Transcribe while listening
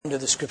into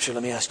the scripture,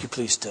 let me ask you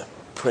please to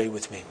pray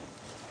with me.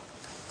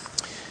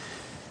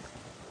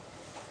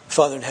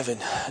 Father in heaven,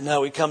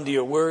 now we come to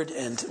your word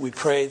and we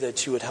pray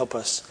that you would help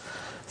us.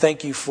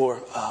 Thank you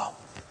for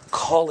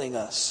calling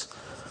us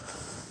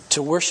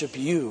to worship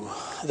you,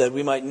 that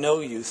we might know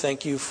you.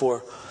 Thank you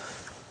for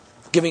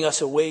giving us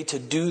a way to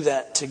do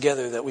that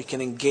together, that we can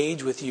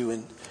engage with you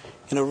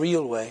in a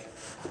real way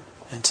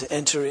and to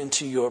enter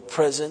into your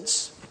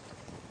presence,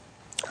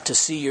 to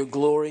see your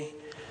glory,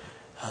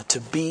 to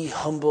be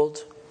humbled,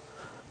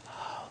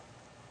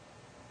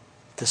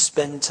 to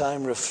spend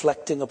time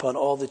reflecting upon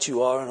all that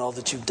you are and all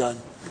that you've done.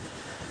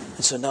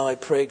 And so now I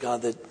pray,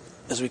 God, that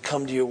as we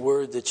come to your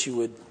word, that you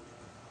would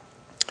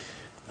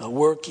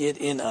work it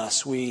in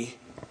us. We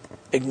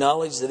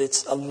acknowledge that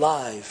it's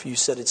alive. You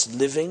said it's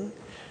living,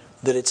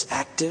 that it's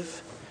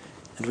active.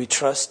 And we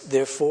trust,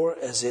 therefore,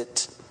 as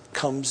it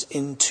comes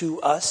into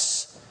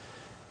us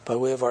by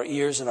way of our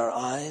ears and our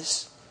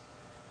eyes,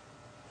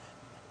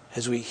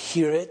 as we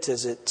hear it,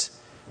 as it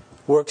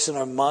works in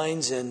our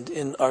minds and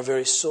in our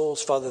very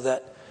souls, Father,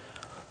 that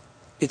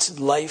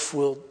its life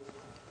will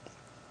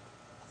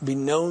be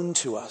known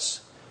to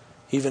us,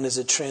 even as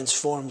it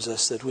transforms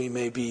us, that we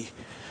may be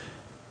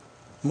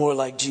more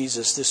like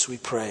Jesus. This we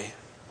pray.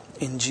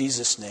 In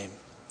Jesus' name.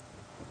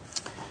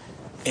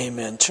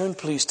 Amen. Turn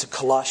please to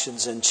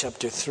Colossians in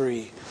chapter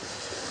 3.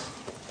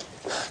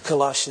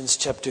 Colossians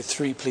chapter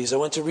 3, please. I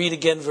want to read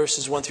again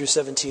verses 1 through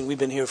 17. We've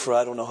been here for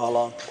I don't know how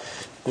long.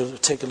 It'll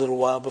take a little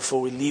while before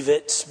we leave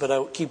it, but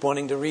I keep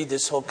wanting to read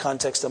this whole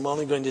context. I'm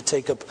only going to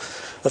take up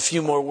a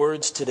few more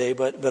words today,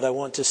 but I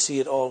want to see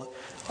it all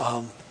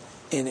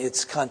in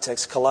its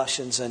context.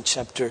 Colossians and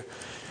chapter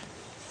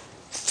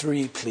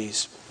 3,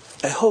 please.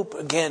 I hope,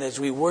 again, as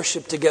we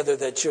worship together,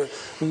 that you're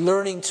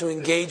learning to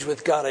engage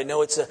with God. I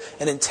know it's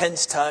an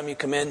intense time. You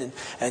come in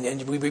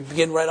and we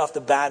begin right off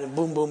the bat and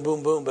boom, boom,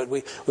 boom, boom. But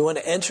we want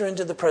to enter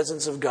into the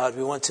presence of God.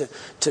 We want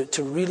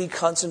to really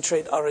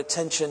concentrate our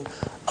attention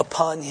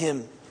upon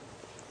Him.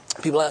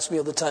 People ask me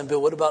all the time,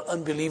 Bill, what about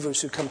unbelievers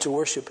who come to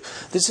worship?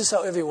 This is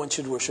how everyone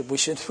should worship. We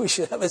should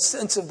have a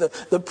sense of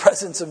the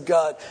presence of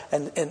God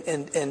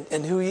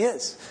and who He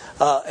is.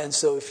 And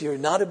so if you're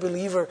not a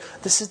believer,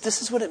 this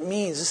is what it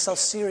means. This is how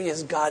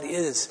serious God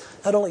is.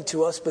 Not only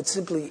to us, but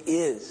simply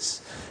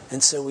is.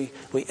 And so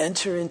we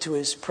enter into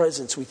His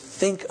presence. We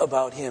think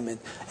about Him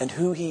and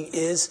who He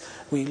is.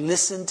 We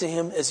listen to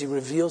Him as He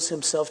reveals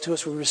Himself to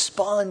us. We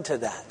respond to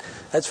that.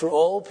 That's for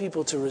all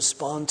people to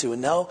respond to.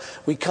 And now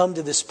we come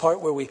to this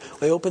part where we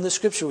open the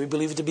Scripture. We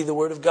believe it to be the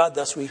Word of God.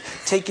 Thus we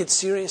take it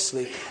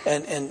seriously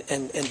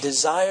and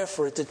desire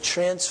for it to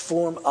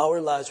transform our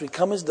lives. We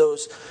come as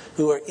those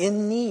who are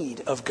in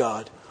need of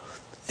God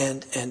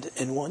and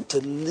want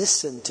to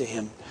listen to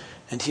Him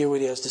and hear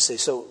what He has to say.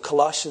 So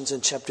Colossians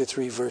in chapter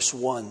 3, verse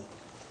 1,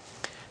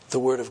 the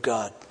Word of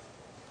God.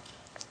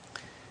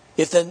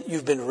 If then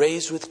you've been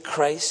raised with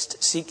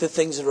Christ, seek the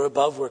things that are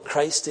above where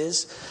Christ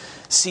is,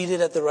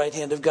 seated at the right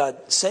hand of God.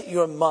 Set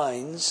your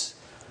minds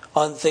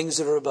on things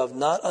that are above,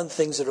 not on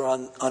things that are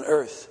on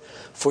earth.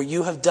 For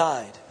you have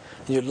died,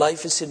 and your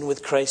life is hidden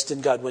with Christ in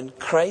God. When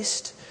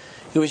Christ,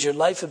 who is your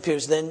life,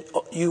 appears, then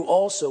you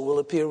also will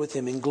appear with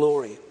Him in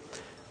glory.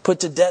 Put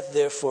to death,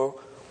 therefore,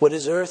 what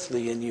is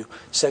earthly in you: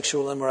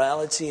 sexual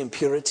immorality,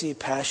 impurity,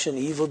 passion,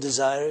 evil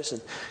desires,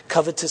 and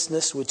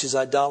covetousness, which is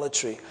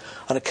idolatry.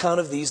 On account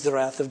of these, the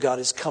wrath of God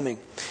is coming.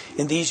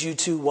 In these you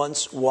too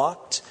once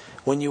walked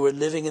when you were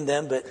living in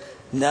them, but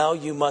now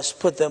you must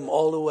put them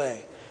all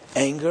away: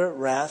 anger,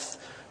 wrath,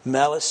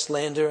 malice,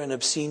 slander, and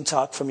obscene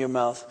talk from your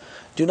mouth.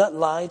 Do not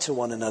lie to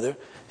one another,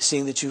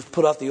 seeing that you've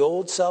put off the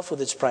old self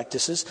with its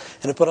practices,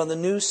 and have put on the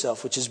new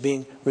self, which is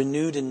being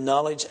renewed in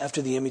knowledge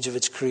after the image of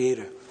its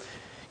Creator.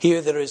 Here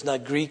there is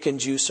not Greek and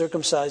Jew,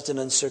 circumcised and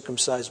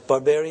uncircumcised,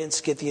 barbarian,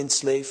 Scythian,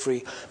 slave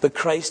free, but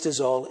Christ is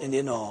all and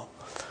in all.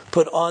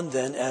 Put on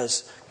then,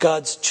 as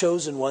God's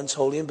chosen ones,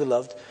 holy and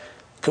beloved,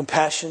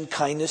 compassion,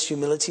 kindness,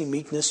 humility,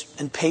 meekness,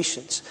 and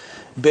patience,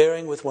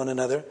 bearing with one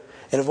another.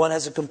 And if one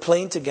has a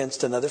complaint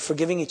against another,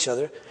 forgiving each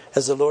other,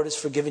 as the Lord has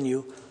forgiven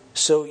you,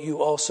 so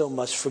you also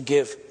must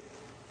forgive.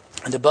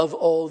 And above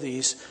all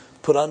these,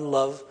 put on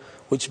love,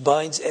 which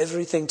binds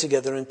everything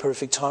together in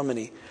perfect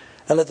harmony.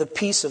 And let the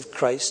peace of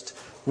Christ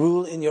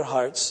rule in your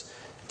hearts,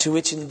 to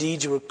which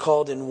indeed you were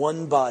called in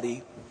one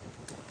body,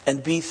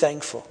 and be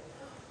thankful.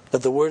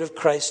 Let the word of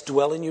Christ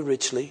dwell in you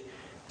richly,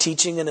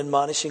 teaching and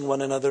admonishing one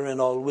another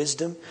in all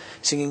wisdom,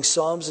 singing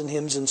psalms and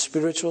hymns and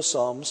spiritual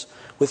psalms,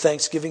 with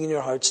thanksgiving in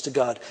your hearts to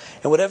God.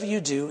 And whatever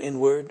you do in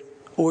word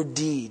or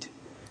deed,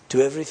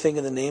 do everything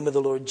in the name of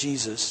the Lord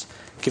Jesus,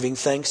 giving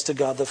thanks to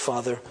God the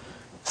Father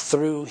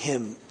through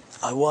Him.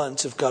 I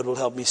want, if God will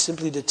help me,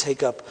 simply to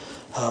take up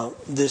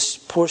this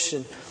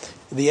portion,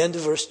 the end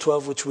of verse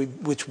 12,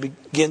 which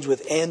begins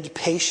with, and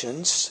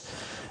patience,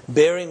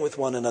 bearing with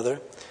one another.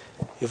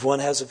 If one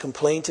has a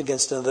complaint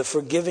against another,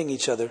 forgiving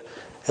each other,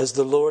 as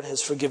the Lord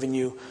has forgiven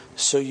you,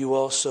 so you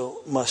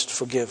also must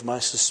forgive. My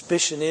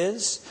suspicion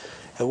is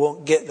I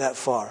won't get that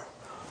far.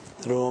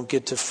 That I won't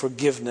get to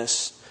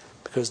forgiveness,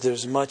 because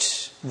there's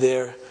much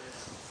there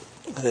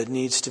that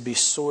needs to be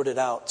sorted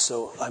out.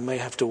 So I may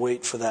have to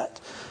wait for that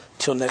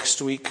till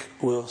next week.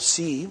 We'll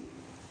see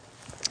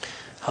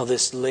how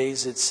this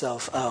lays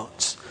itself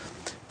out.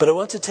 But I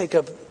want to take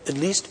up at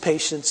least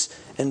patience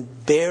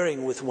and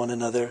bearing with one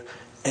another,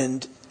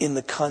 and in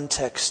the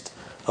context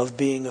of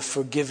being a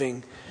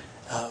forgiving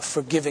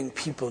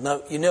people.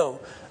 Now, you know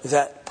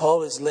that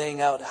Paul is laying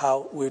out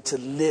how we're to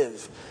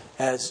live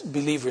as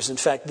believers. In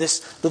fact,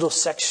 this little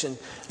section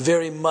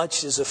very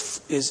much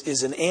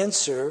is an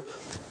answer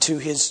to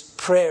his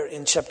prayer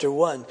in chapter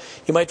 1.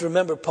 You might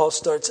remember Paul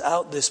starts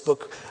out this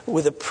book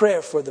with a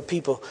prayer for the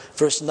people.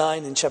 Verse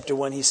 9 in chapter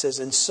 1, he says,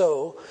 "And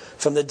so,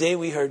 from the day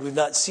we heard, we've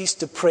not ceased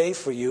to pray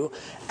for you,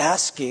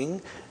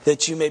 asking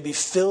that you may be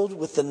filled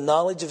with the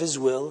knowledge of His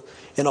will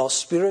in all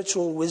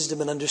spiritual wisdom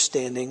and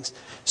understanding,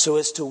 so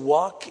as to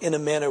walk in a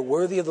manner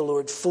worthy of the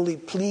Lord, fully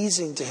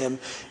pleasing to Him,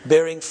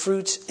 bearing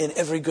fruit in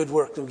every good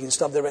work." We can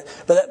stop there.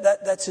 But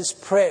that's his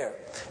prayer.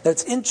 Now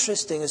it's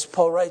interesting, as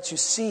Paul writes, you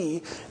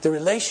see the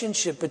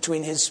relationship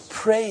between his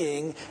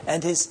praying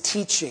and his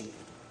teaching.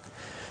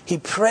 He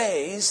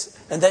prays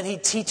and then he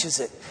teaches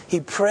it. He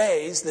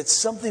prays that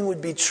something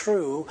would be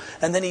true,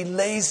 and then he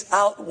lays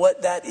out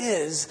what that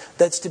is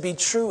that's to be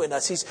true in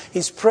us.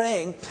 He's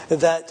praying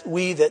that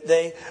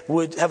they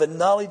would have a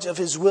knowledge of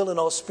His will in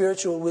all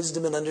spiritual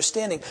wisdom and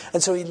understanding.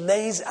 And so he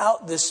lays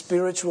out this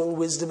spiritual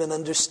wisdom and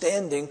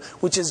understanding,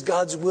 which is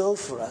God's will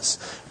for us.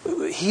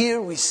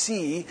 Here we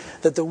see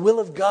that the will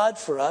of God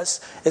for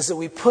us is that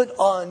we put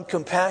on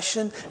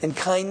compassion and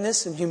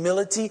kindness and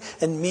humility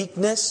and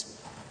meekness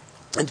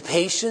and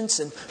patience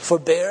and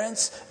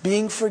forbearance,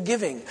 being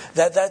forgiving.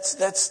 That's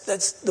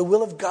the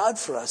will of God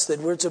for us.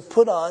 That we're to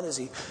put on,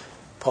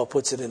 Paul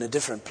puts it in a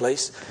different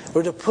place,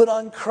 we're to put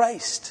on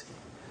Christ.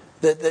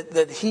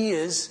 That He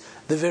is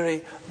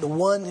the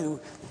one who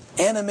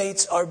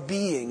animates our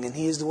being, and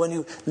He is the one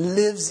who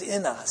lives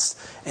in us.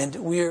 And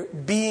we're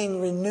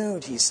being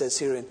renewed, he says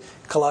here in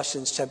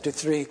Colossians chapter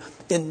 3,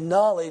 in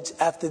knowledge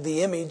after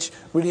the image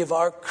really of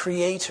our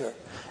Creator.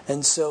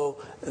 And so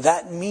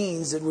that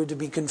means that we're to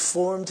be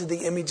conformed to the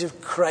image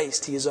of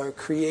Christ. He is our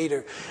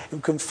Creator.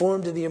 And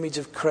conformed to the image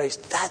of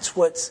Christ. That's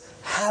what's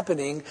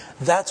happening.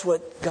 That's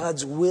what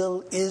God's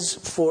will is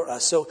for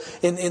us. So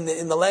in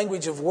the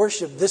language of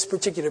worship, this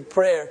particular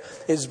prayer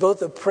is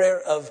both a prayer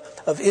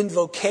of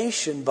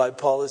invocation by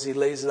Paul as he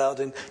lays it out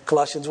in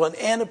Colossians 1,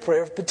 and a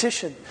prayer of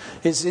petition.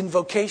 His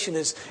invocation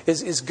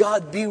is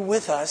God, be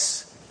with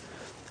us.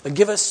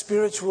 Give us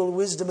spiritual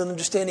wisdom and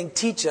understanding.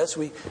 Teach us.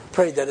 We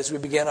prayed that as we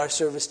began our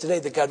service today,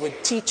 that God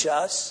would teach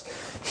us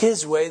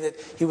His way,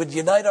 that He would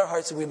unite our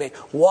hearts, that we may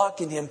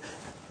walk in Him.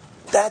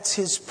 That's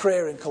his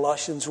prayer in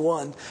Colossians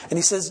 1. And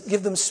he says,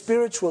 give them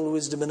spiritual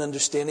wisdom and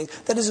understanding.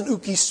 That isn't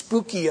ooky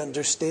spooky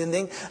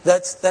understanding.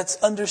 That's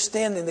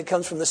understanding that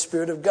comes from the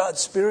Spirit of God.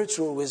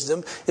 Spiritual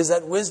wisdom is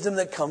that wisdom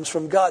that comes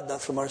from God,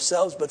 not from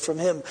ourselves, but from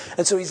Him.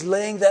 And so he's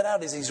laying that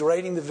out as he's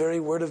writing the very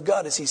Word of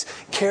God, as he's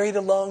carried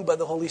along by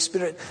the Holy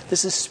Spirit.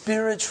 This is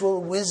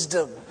spiritual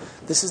wisdom.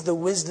 This is the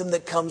wisdom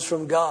that comes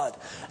from God.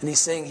 And he's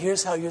saying,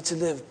 here's how you're to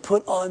live.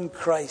 Put on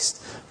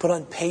Christ. Put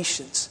on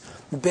patience.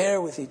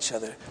 Bear with each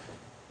other.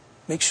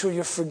 Make sure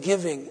you're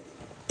forgiving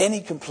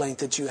any complaint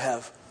that you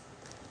have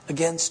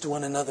against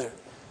one another.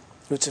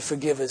 You're to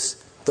forgive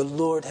as the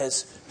Lord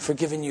has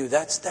forgiven you.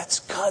 That's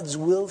God's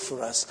will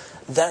for us.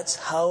 That's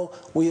how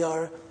we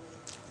are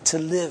to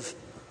live.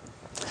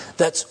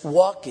 That's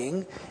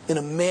walking in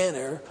a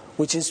manner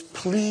which is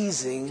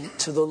pleasing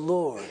to the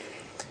Lord.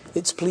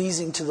 It's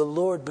pleasing to the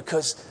Lord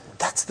because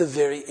that's the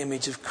very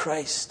image of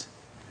Christ.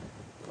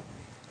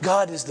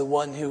 God is the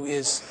one who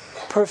is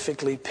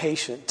perfectly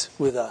patient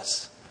with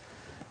us.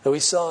 That we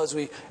saw as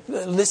we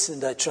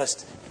listened, I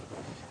trust,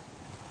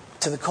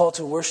 to the call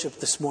to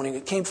worship this morning.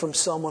 It came from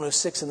Psalm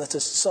 106, and that's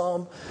a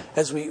psalm,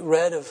 as we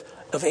read, of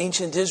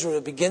ancient Israel.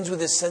 It begins with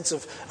this sense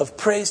of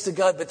praise to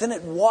God, but then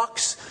it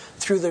walks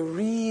through the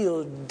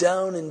real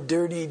down and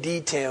dirty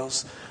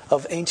details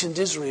of ancient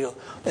Israel.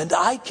 And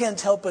I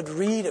can't help but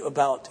read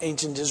about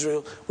ancient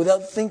Israel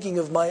without thinking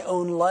of my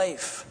own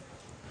life.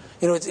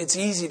 You know, it's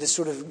easy to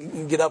sort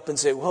of get up and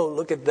say, "Whoa,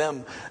 look at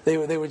them! They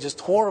were just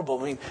horrible."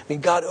 I mean,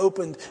 God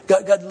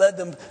led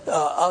them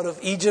out of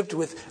Egypt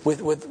with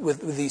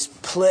these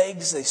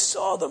plagues. They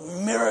saw the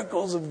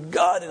miracles of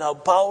God and how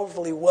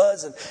powerful He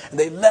was, and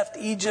they left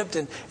Egypt.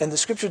 And the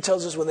Scripture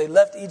tells us when they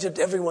left Egypt,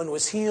 everyone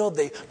was healed.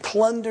 They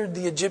plundered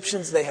the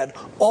Egyptians. They had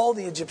all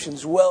the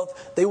Egyptians'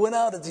 wealth. They went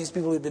out as these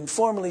people who had been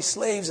formerly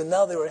slaves, and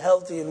now they were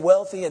healthy and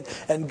wealthy.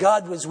 And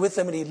God was with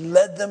them, and He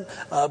led them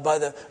by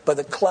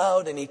the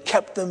cloud, and He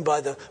kept them by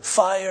the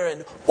fire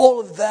and all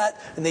of that.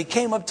 And they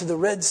came up to the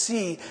Red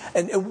Sea.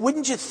 And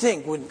wouldn't you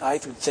think, I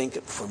would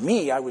think, for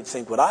me, I would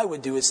think what I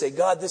would do is say,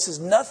 God, this is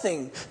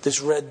nothing,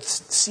 this Red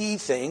Sea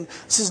thing.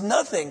 This is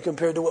nothing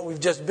compared to what we've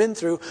just been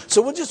through.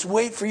 So we'll just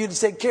wait for you to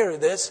take care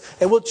of this,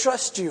 and we'll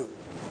trust you.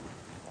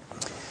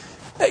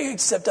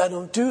 Except I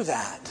don't do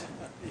that.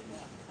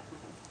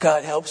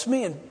 God helps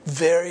me in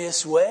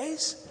various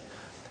ways.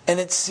 And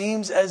it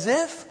seems as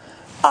if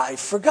I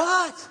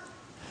forgot.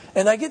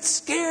 And I get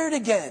scared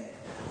again.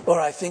 Or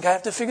I think I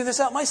have to figure this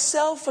out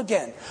myself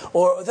again.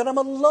 Or that I'm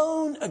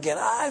alone again.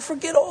 I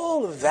forget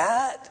all of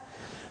that.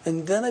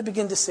 And then I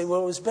begin to say,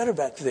 well, it was better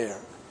back there.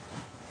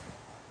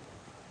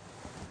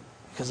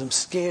 Because I'm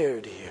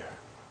scared here.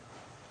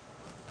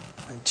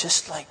 And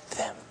just like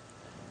them.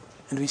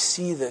 And we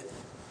see the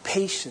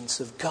patience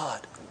of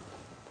God.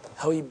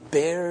 How He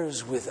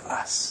bears with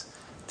us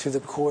through the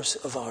course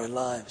of our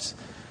lives.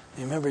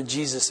 You remember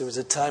Jesus, there was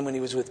a time when He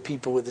was with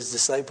people, with His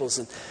disciples,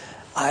 and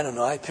I don't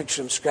know, I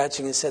picture Him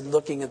scratching His head,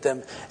 looking at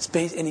them,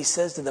 and He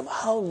says to them,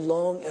 how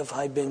long have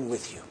I been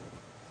with you?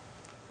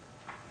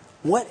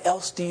 What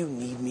else do you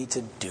need me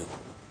to do?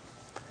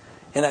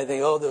 And I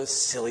think, oh, those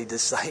silly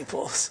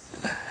disciples.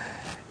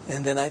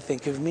 And then I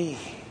think of me.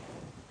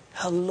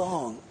 How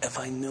long have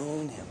I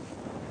known Him?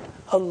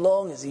 How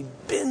long has He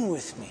been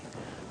with me?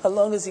 How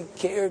long has He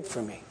cared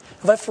for me?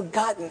 Have I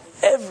forgotten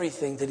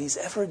everything that He's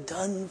ever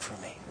done for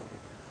me?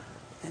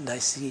 And I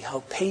see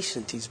how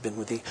patient He's been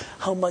with me,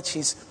 how much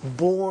He's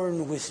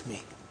borne with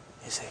me.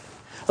 You see,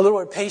 a little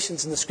word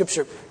patience in the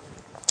Scripture,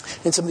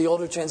 in some of the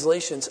older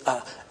translations,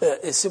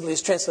 it simply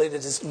is translated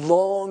as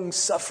long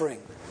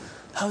suffering.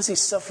 How has He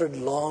suffered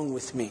long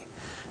with me?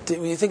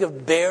 When you think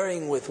of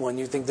bearing with one,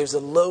 you think there's a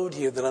load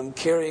here that I'm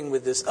carrying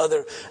with this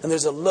other, and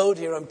there's a load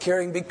here I'm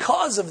carrying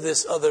because of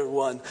this other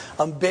one.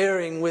 I'm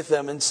bearing with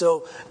them. And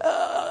so,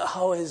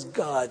 how has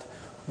God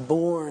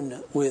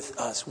borne with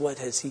us? What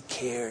has He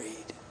carried?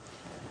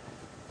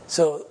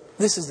 So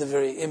this is the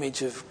very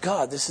image of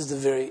God. This is the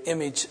very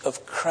image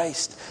of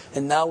Christ.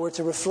 And now we're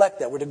to reflect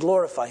that. We're to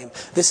glorify Him.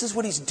 This is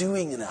what He's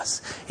doing in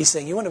us. He's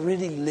saying, you want to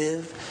really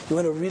live? You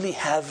want to really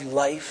have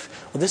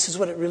life? Well, this is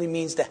what it really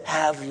means to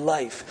have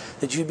life.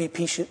 That you be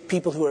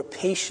people who are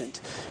patient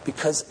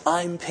because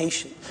I'm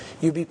patient.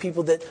 You be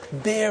people that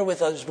bear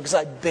with others because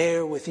I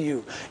bear with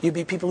you. You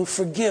be people who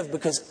forgive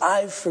because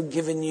I've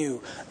forgiven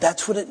you.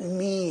 That's what it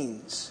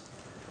means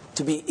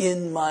to be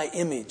in my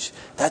image.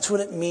 That's what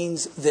it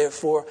means,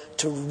 therefore,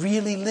 to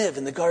really live.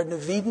 In the Garden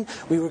of Eden,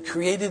 we were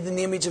created in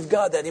the image of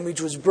God. That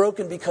image was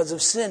broken because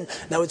of sin.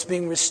 Now it's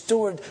being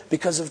restored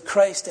because of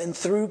Christ and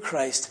through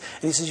Christ.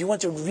 And He says, you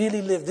want to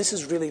really live. This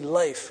is really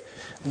life.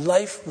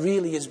 Life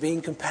really is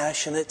being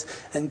compassionate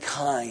and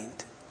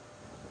kind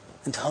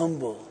and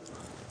humble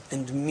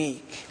and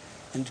meek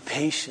and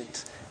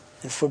patient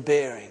and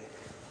forbearing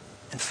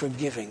and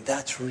forgiving.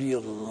 That's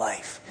real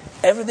life.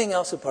 Everything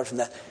else apart from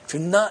that, if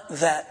you're not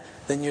that,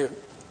 then you're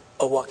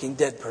a walking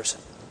dead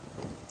person.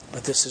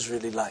 But this is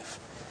really life.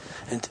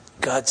 And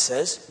God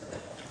says,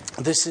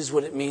 this is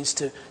what it means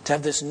to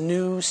have this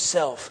new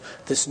self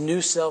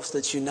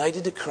that's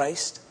united to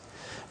Christ,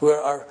 where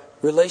our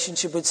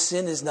relationship with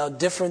sin is now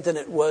different than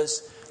it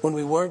was when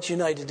we weren't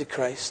united to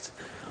Christ.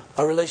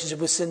 Our relationship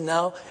with sin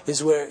now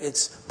is where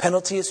its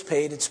penalty is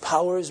paid, its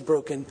power is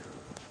broken,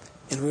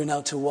 and we're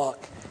now to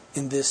walk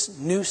in this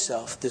new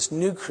self, this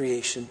new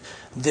creation,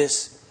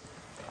 this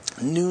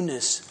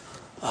newness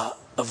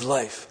of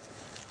life.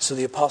 So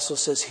the apostle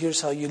says,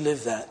 here's how you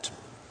live that.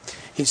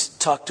 He's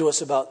talked to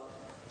us about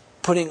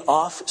putting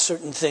off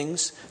certain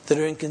things that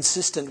are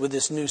inconsistent with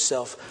this new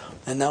self.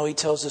 And now he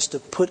tells us to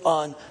put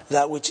on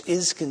that which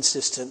is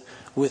consistent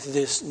with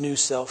this new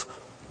self.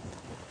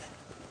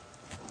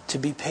 To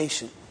be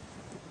patient,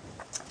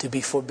 to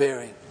be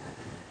forbearing,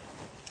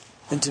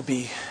 and to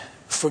be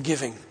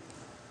forgiving.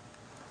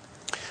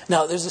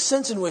 Now, there's a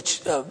sense in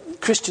which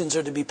Christians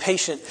are to be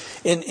patient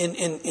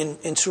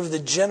in sort of the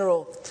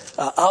general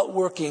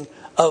outworking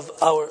of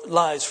our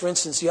lives. For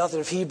instance, the author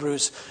of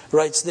Hebrews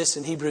writes this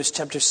in Hebrews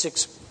chapter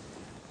 6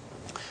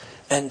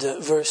 and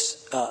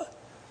verse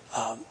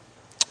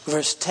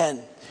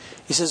 10.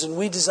 He says, and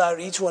we desire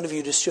each one of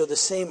you to show the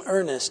same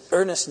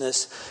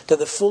earnestness to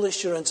the full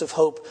assurance of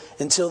hope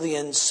until the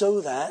end,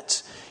 so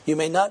that you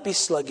may not be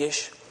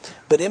sluggish,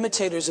 but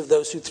imitators of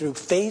those who through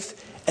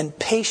faith and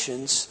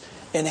patience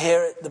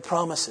inherit the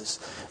promises.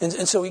 And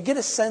so we get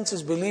a sense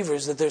as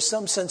believers that there's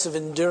some sense of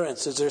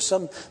endurance, that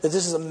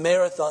this is a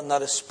marathon,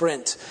 not a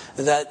sprint.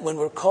 That when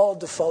we're called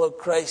to follow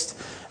Christ,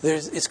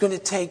 it's going to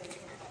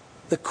take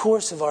the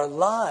course of our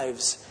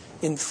lives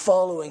in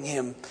following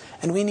Him.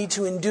 And we need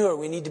to endure.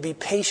 We need to be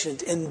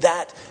patient in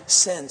that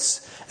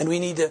sense. And we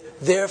need to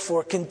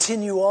therefore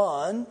continue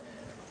on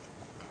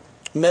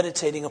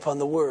meditating upon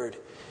the Word,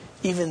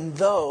 even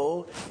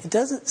though it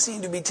doesn't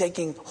seem to be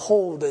taking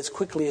hold as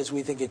quickly as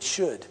we think it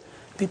should.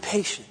 Be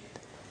patient.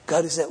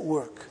 God is at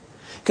work.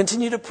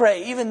 Continue to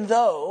pray, even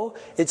though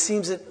it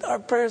seems that our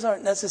prayers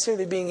aren't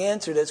necessarily being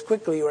answered as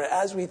quickly or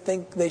as we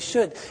think they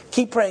should.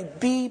 Keep praying.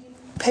 Be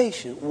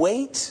patient.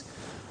 Wait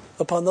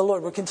upon the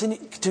Lord. We're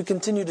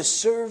continue to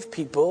serve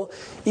people,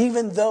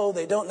 even though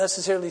they don't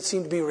necessarily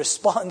seem to be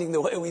responding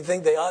the way we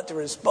think they ought to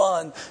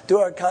respond to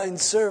our kind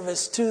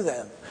service to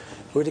them.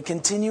 We're to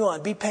continue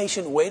on. Be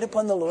patient. Wait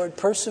upon the Lord.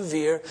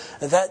 Persevere.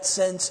 That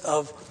sense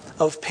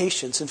of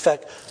patience. In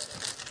fact,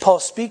 Paul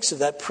speaks of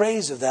that,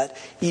 prays of that,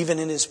 even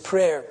in his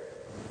prayer.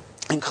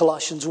 In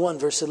Colossians 1,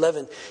 verse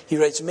 11, he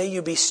writes, may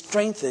you be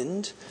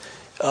strengthened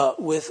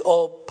with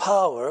all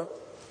power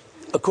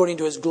according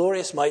to his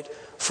glorious might,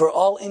 for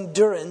all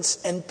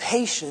endurance and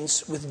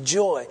patience with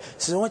joy.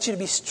 So I want you to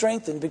be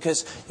strengthened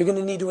because you're going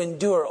to need to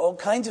endure all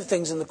kinds of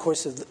things in the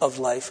course of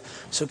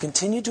life. So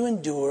continue to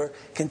endure,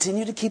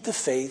 continue to keep the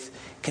faith,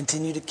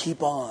 continue to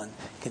keep on,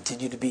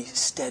 continue to be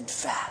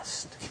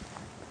steadfast.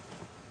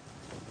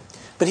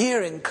 But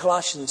here in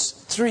Colossians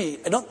 3,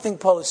 I don't think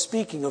Paul is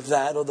speaking of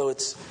that, although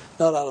it's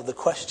not out of the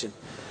question.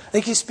 I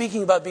think he's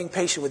speaking about being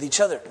patient with each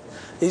other.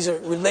 These are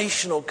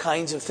relational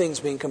kinds of things,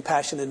 being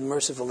compassionate and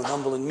merciful and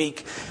humble and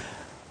meek.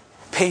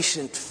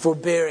 Patient,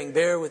 forbearing,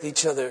 bear with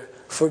each other,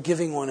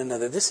 forgiving one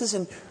another. This is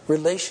in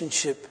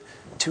relationship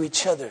to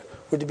each other.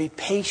 We're to be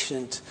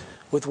patient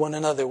with one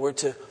another. We're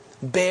to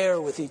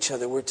bear with each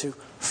other. We're to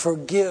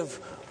forgive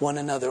one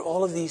another.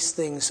 All of these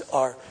things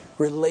are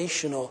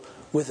relational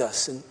with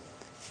us. And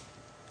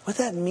what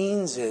that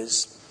means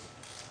is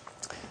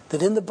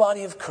that in the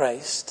body of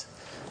Christ,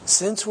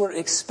 since we're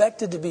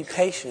expected to be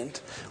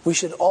patient, we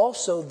should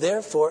also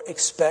therefore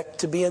expect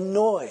to be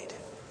annoyed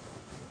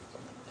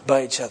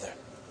by each other.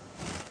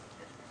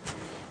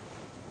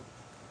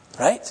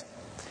 Right?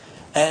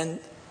 And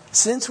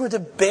since we're to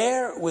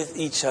bear with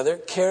each other,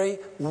 carry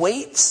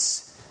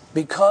weights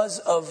because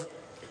of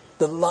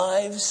the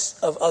lives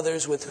of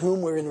others with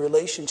whom we're in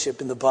relationship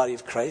in the body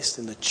of Christ,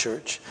 in the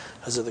church,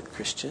 as other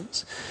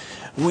Christians,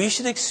 we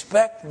should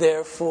expect,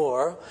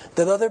 therefore,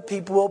 that other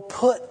people will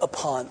put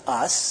upon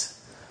us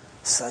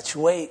such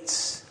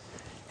weights,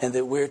 and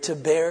that we're to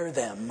bear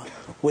them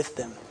with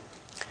them.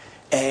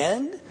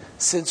 And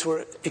since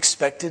we're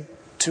expected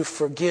to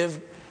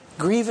forgive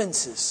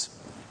grievances,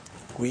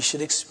 we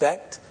should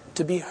expect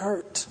to be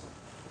hurt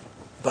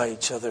by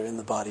each other in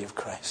the body of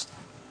Christ.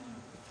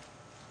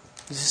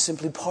 This is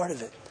simply part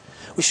of it.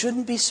 We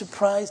shouldn't be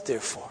surprised,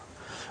 therefore,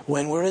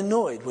 when we're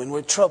annoyed, when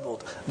we're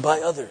troubled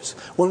by others,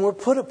 when we're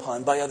put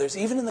upon by others,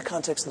 even in the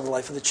context of the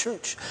life of the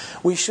church.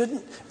 We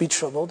shouldn't be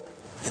troubled,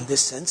 in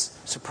this sense,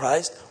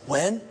 surprised,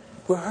 when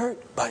we're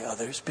hurt by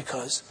others,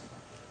 because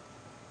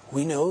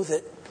we know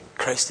that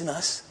Christ in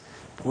us,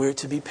 we're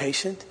to be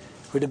patient,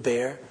 we're to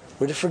bear,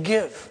 we're to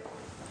forgive.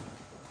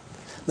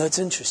 Now it's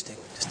interesting,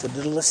 just a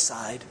little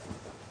aside.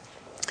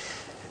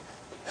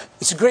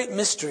 It's a great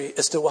mystery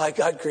as to why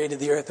God created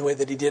the earth the way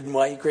that He did, and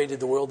why He created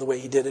the world the way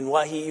He did, and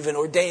why He even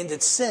ordained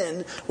that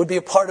sin would be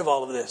a part of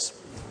all of this.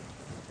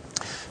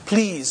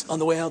 Please, on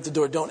the way out the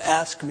door, don't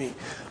ask me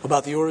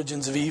about the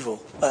origins of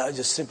evil. I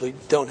just simply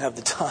don't have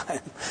the time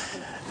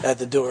at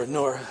the door,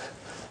 nor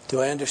do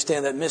I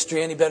understand that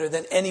mystery any better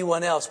than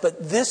anyone else.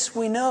 But this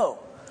we know,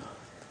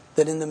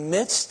 that in the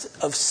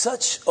midst of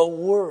such a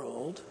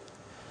world,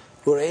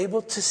 we're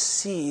able to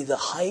see the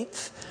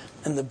height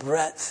and the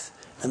breadth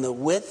and the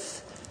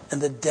width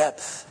and the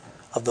depth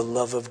of the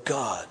love of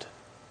God.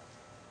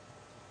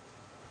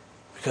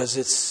 Because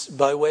it's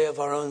by way of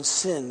our own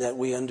sin that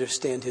we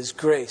understand His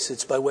grace.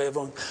 It's by way of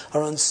our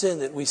own sin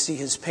that we see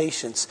His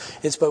patience.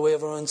 It's by way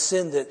of our own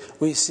sin that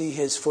we see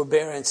His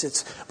forbearance.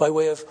 It's by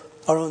way of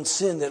our own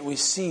sin that we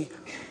see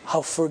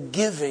how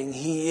forgiving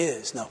He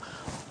is. Now,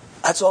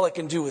 that's all I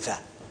can do with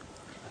that.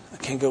 I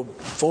can't go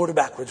forward or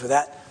backwards with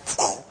that.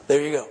 There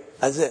you go.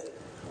 That's it.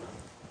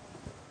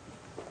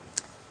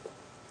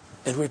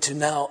 And we're to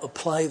now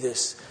apply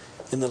this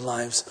in the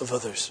lives of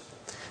others.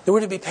 And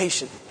we're to be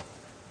patient.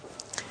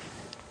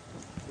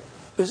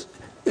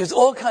 There's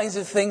all kinds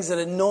of things that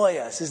annoy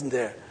us, isn't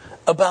there,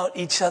 about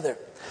each other.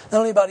 Not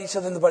only about each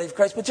other in the body of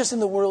Christ, but just in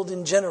the world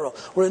in general.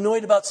 We're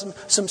annoyed about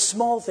some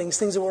small things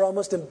that we're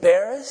almost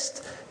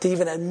embarrassed to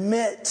even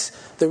admit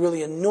that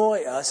really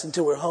annoy us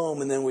until we're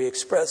home, and then we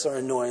express our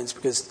annoyance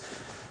because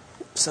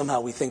somehow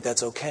we think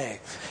that's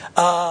okay.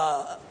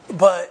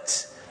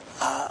 But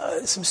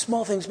some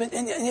small things,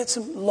 and yet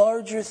some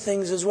larger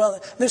things as well.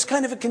 There's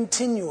kind of a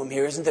continuum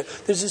here, isn't there?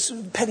 There's this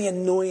petty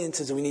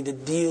annoyances that we need to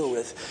deal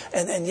with.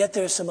 And yet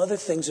there are some other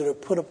things that are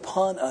put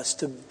upon us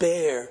to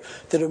bear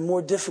that are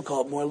more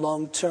difficult, more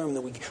long-term,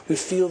 that we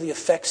feel the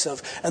effects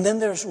of. And then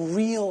there's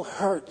real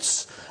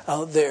hurts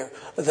out there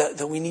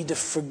that we need to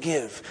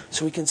forgive.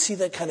 So we can see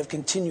that kind of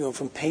continuum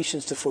from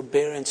patience to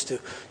forbearance to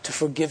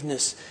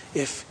forgiveness,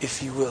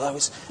 if you will. I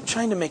was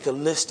trying to make a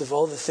list of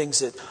all the things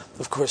that,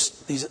 of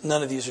course,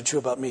 none of these are true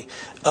about me,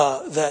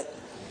 that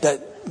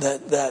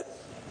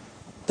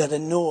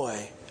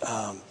annoy.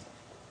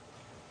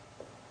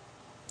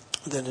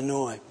 That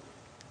annoy.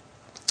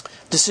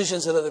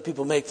 Decisions that other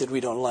people make that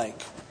we don't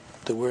like,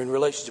 that we're in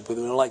relationship with,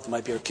 we don't like. It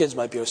might be our kids,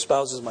 might be our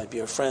spouses, might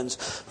be our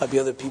friends, might be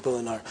other people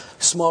in our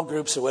small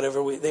groups or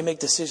whatever. They make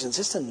decisions.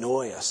 Just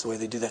annoy us the way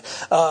they do that.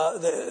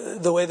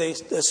 The way they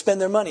spend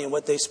their money and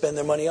what they spend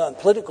their money on.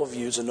 Political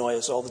views annoy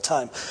us all the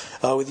time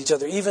with each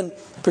other. Even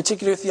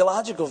particular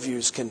theological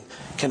views can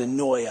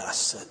annoy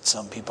us that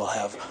some people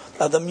have.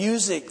 The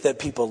music that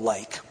people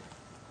like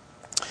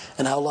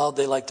and how loud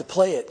they like to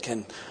play it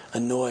can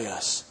annoy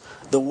us.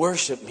 The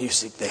worship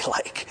music they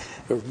like.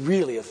 We're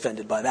really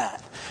offended by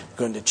that.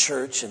 Going to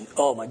church and,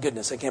 oh my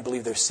goodness, I can't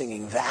believe they're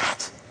singing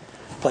that,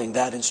 playing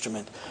that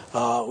instrument.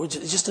 It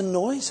just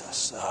annoys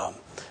us.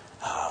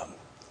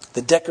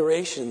 The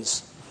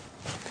decorations,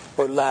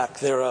 or lack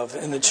thereof,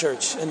 in the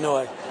church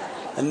annoy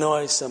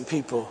annoy some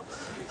people.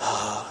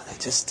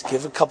 Just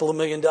give a couple of $1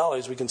 million.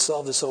 We can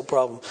solve this whole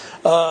problem.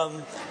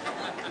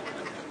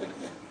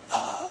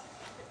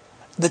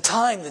 The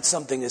time that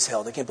something is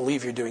held, I can't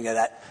believe you're doing it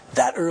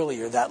that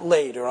early or that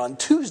late or on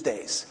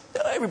Tuesdays.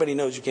 Everybody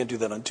knows you can't do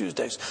that on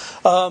Tuesdays.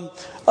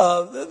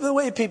 The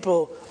way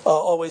people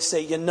always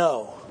say,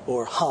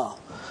 or huh,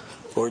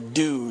 or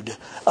dude.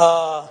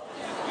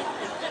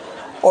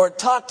 Or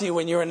talk to you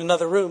when you're in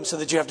another room so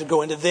that you have to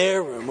go into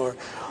their room. Or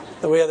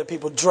the way other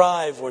people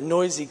drive, or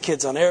noisy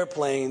kids on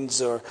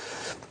airplanes, or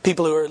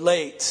people who are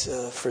late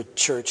for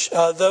church.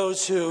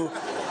 Those who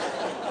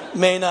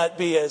may not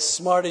be as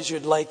smart as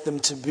you'd like them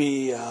to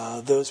be.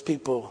 Those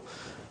people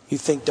you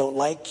think don't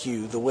like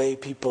you. The way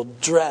people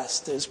dress.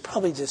 There's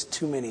probably just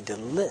too many to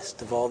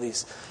list of all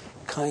these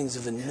kinds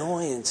of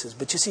annoyances.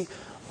 But you see,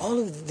 all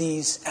of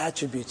these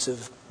attributes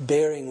of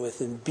bearing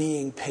with and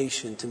being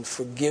patient and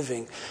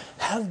forgiving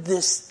have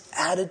this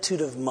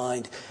attitude of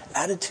mind,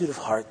 attitude of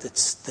heart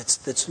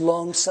that's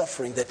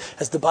long-suffering, that,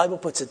 as the Bible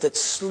puts it,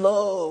 that's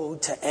slow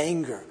to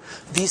anger.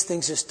 These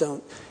things just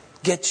don't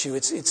get you.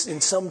 It's in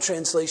some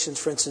translations,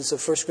 for instance,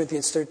 of 1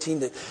 Corinthians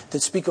 13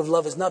 that speak of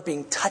love as not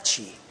being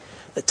touchy.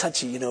 A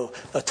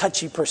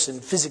touchy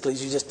person physically,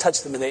 you just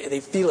touch them and they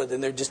feel it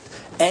and they're just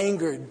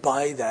angered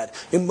by that.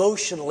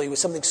 Emotionally, with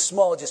something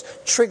small, just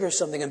triggers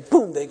something and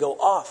boom, they go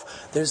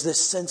off. There's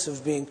this sense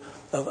of being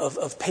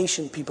of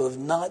patient people, of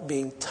not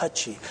being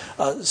touchy.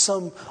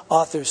 Some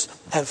authors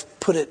have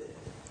put it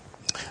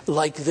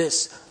like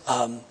this.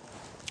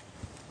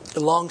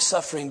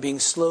 Long-suffering, being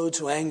slow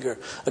to anger.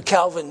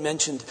 Calvin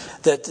mentioned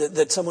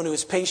that someone who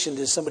is patient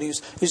is somebody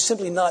who's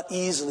simply not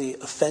easily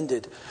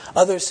offended.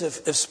 Others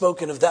have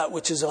spoken of that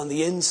which is on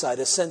the inside,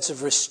 a sense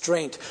of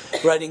restraint,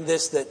 writing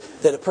this,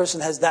 that a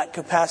person has that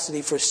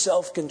capacity for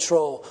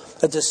self-control,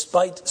 that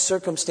despite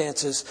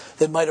circumstances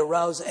that might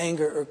arouse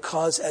anger or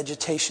cause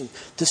agitation,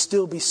 to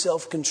still be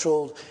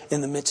self-controlled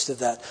in the midst of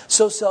that.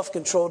 So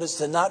self-controlled as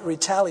to not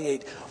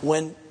retaliate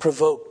when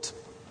provoked.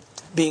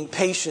 Being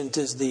patient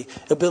is the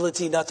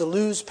ability not to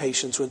lose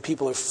patience when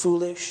people are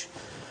foolish,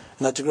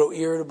 not to grow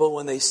irritable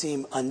when they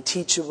seem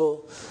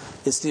unteachable.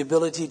 It's the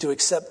ability to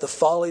accept the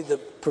folly, the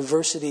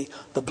perversity,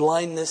 the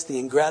blindness, the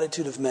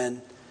ingratitude of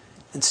men,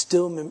 and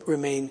still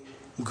remain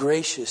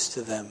gracious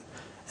to them,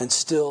 and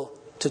still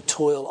to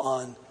toil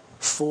on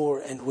for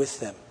and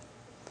with them.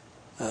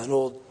 An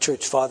old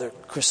church father,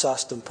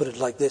 Chrysostom, put it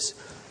like this.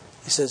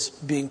 He says,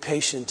 being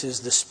patient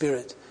is the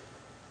spirit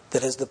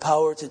that has the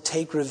power to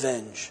take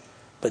revenge,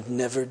 but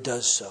never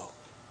does so.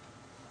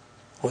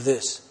 Or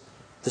this,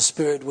 the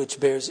spirit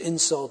which bears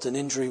insult and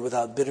injury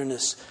without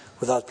bitterness,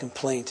 without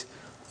complaint,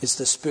 is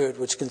the spirit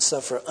which can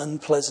suffer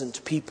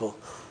unpleasant people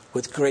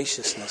with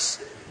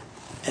graciousness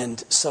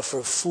and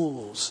suffer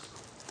fools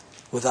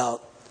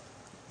without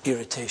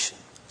irritation.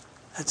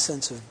 That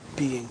sense of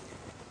being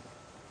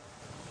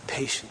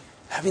patient,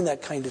 having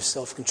that kind of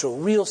self-control,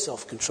 real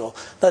self-control,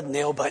 not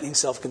nail-biting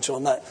self-control,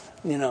 not,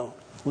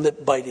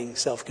 lip-biting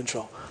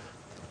self-control.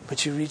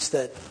 But you reach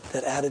that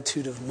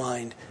attitude of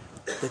mind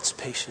that's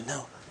patient.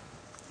 Now,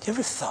 you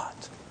ever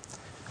thought,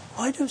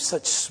 why do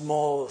such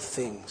small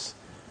things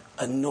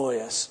annoy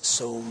us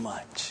so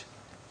much?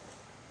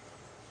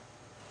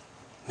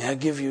 May I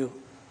give you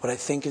what I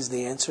think is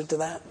the answer to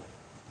that?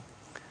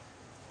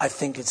 I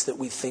think it's that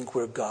we think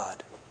we're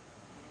God.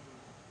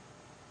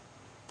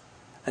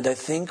 And I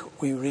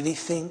think we really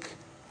think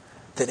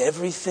that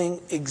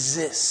everything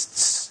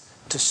exists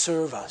to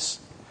serve us,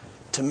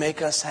 to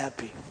make us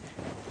happy,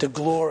 to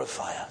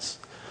glorify us.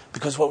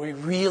 Because what we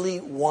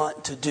really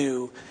want to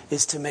do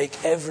is to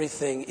make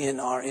everything in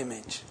our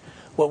image.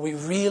 What we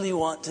really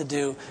want to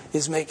do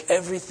is make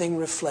everything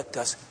reflect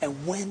us.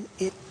 And when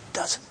it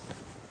doesn't,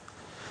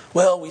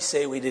 well, we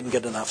say we didn't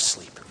get enough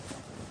sleep.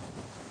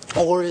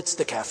 Or it's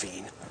the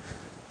caffeine.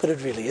 But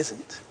it really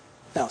isn't.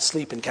 Now,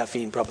 sleep and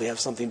caffeine probably have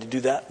something to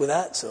do with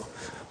that, so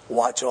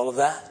watch all of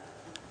that.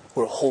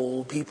 We're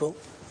whole people.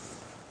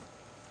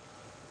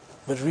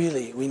 But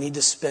really, we need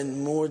to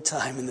spend more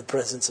time in the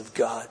presence of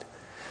God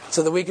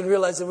so that we can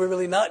realize that we're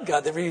really not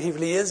God, that He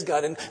really is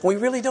God. And we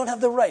really don't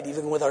have the right,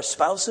 even with our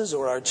spouses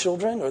or our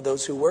children or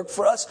those who work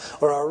for us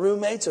or our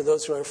roommates or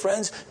those who are our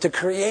friends, to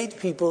create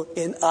people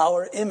in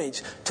our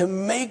image, to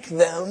make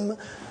them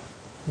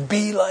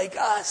be like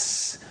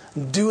us,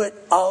 do it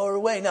our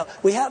way. Now,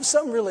 we have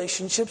some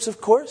relationships,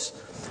 of course,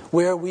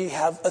 where we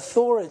have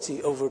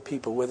authority over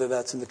people, whether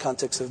that's in the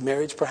context of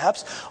marriage,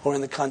 perhaps, or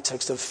in the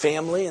context of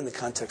family, in the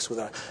context with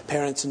our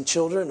parents and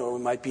children, or we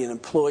might be an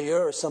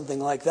employer or something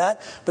like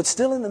that. But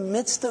still, in the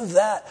midst of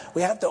that,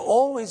 we have to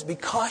always be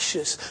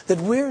cautious that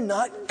we're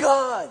not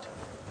God.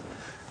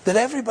 That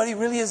everybody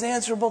really is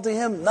answerable to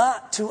Him,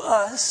 not to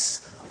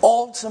us,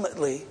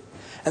 ultimately.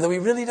 And that we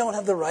really don't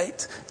have the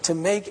right to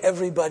make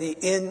everybody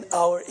in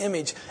our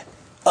image.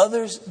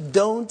 Others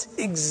don't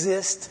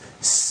exist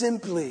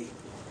simply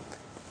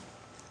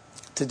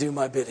to do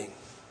my bidding,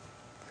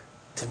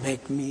 to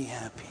make me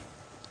happy.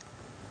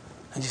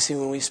 And you see,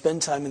 when we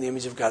spend time in the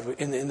image of God,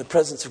 in the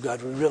presence of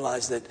God, we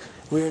realize that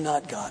we're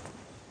not God,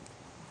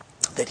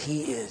 that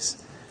He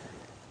is.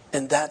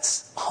 And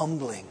that's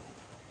humbling.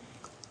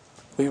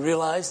 We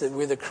realize that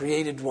we're the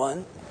created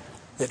one,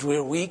 that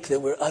we're weak, that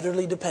we're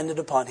utterly dependent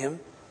upon Him.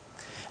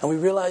 And we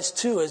realize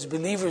too, as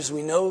believers,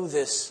 we know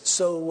this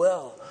so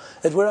well,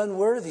 that we're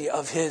unworthy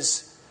of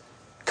His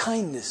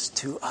kindness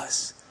to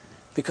us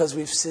because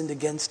we've sinned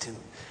against Him.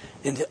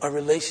 And our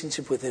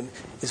relationship with Him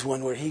is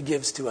one where He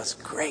gives to us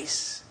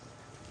grace.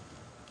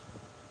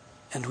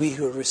 And we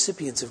who are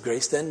recipients of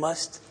grace then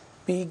must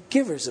be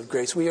givers of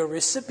grace. We are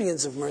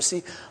recipients of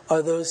mercy,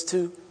 are those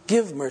to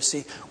give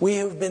mercy. We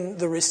have been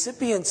the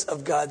recipients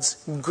of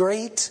God's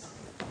great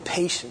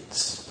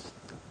patience,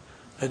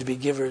 are to be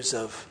givers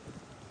of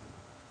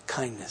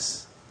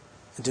kindness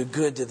and do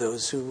good to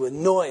those who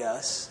annoy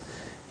us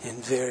in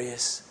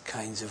various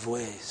kinds of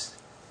ways.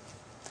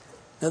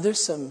 Now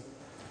there's some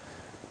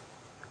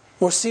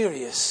more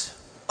serious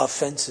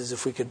offenses,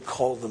 if we could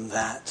call them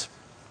that.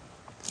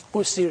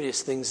 More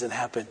serious things that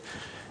happen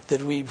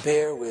that we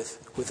bear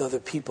with other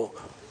people.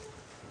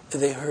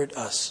 They hurt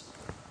us.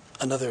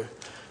 Another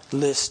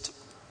list,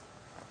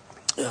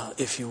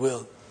 if you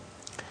will.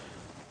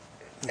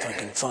 If I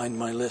can find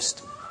my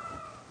list.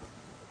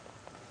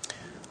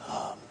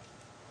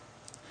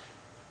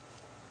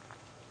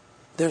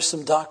 There's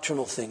some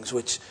doctrinal things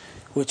which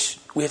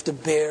we have to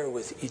bear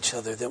with each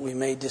other that we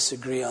may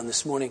disagree on.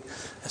 This morning,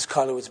 as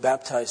Carla was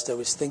baptized, I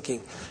was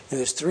thinking,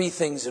 there's three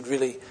things that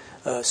really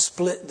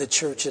split the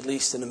church, at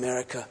least in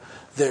America.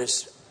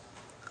 There's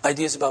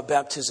ideas about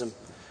baptism.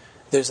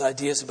 There's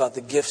ideas about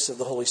the gifts of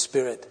the Holy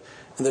Spirit.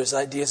 And there's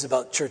ideas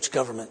about church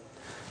government.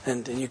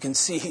 And you can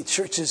see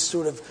churches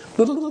sort of,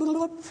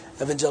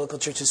 evangelical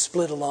churches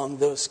split along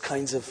those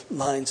kinds of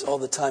lines all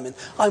the time. And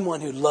I'm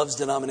one who loves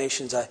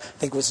denominations. I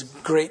think it was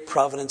great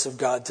providence of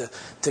God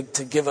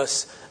to give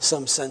us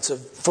some sense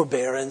of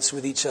forbearance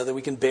with each other.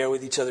 We can bear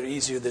with each other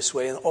easier this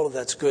way, and all of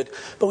that's good.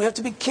 But we have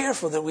to be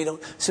careful that we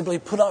don't simply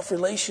put off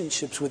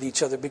relationships with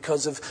each other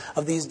because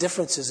of these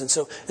differences. And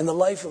so in the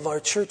life of our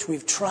church,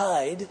 we've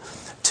tried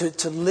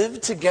to live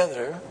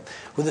together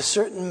with a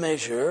certain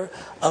measure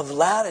of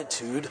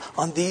latitude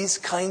on these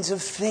kinds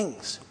of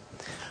things.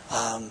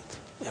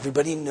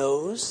 Everybody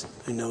knows,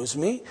 who knows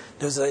me,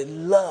 knows that I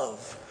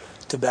love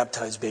to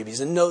baptize babies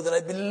and know that I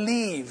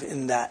believe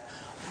in that.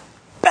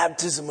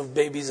 Baptism of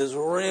babies is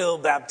real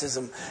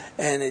baptism,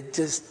 and it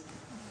just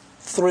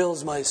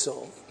thrills my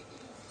soul.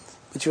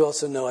 But you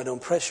also know I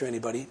don't pressure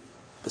anybody,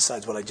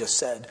 besides what I just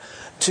said,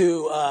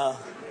 to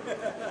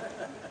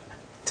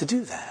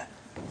do that.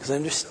 Because I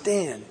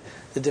understand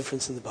the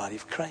difference in the body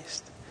of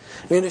Christ.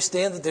 We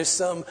understand that there's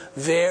some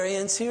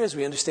variance here as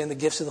we understand the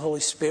gifts of the Holy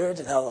Spirit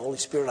and how the Holy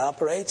Spirit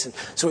operates. And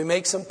so we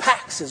make some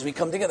pacts as we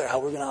come together, how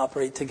we're going to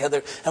operate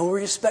together, and we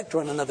respect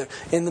one another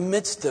in the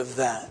midst of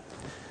that.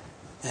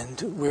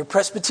 And we're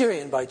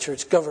Presbyterian by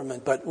church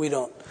government, but we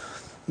don't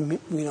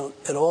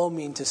at all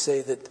mean to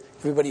say that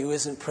everybody who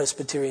isn't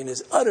Presbyterian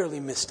has utterly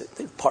missed it.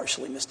 They've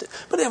partially missed it,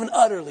 but they haven't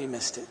utterly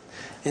missed it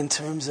in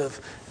terms of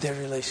their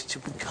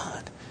relationship with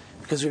God.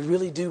 Because we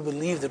really do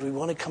believe that we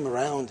want to come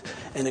around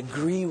and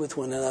agree with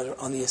one another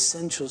on the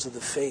essentials of the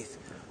faith.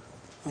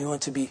 We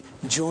want to be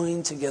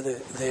joined together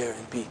there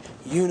and be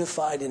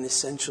unified in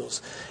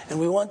essentials. And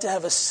we want to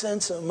have a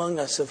sense among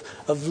us of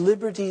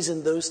liberties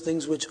in those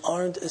things which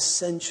aren't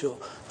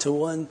essential to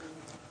one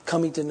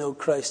coming to know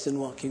Christ and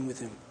walking with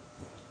Him.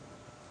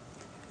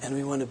 And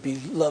we want to be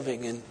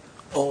loving in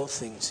all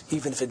things,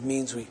 even if it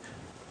means we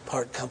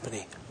part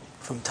company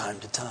from time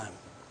to time.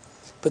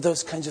 But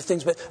those kinds of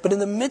things. But in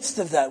the midst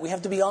of that, we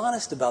have to be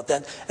honest about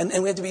that. And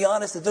we have to be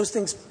honest that those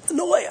things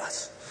annoy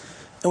us.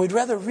 And we'd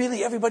rather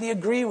really everybody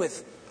agree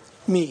with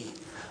me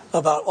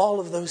about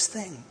all of those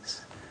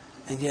things.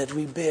 And yet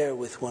we bear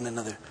with one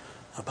another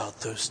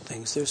about those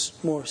things. There's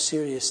more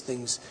serious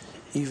things,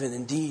 even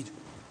indeed,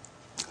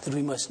 that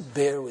we must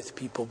bear with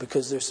people,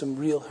 because there's some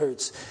real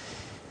hurts,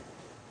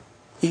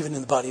 even in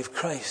the body of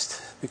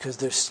Christ, because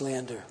there's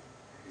slander.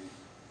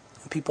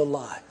 And people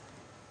lie.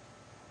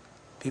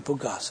 People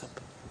gossip.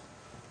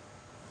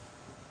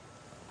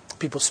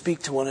 People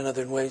speak to one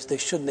another in ways they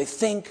shouldn't. They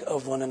think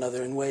of one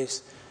another in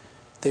ways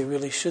they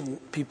really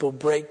shouldn't. People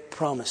break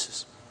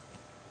promises.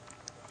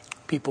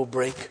 People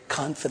break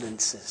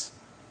confidences.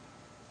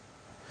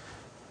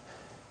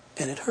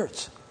 And it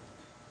hurts.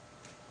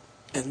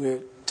 And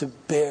we're to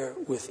bear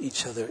with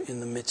each other in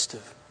the midst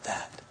of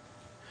that.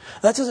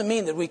 That doesn't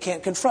mean that we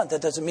can't confront.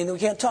 That doesn't mean that we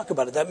can't talk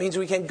about it. That means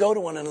we can't go to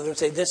one another and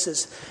say, this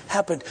has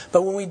happened.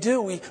 But when we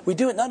do, we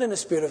do it not in a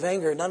spirit of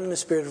anger, not in a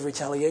spirit of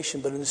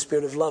retaliation, but in a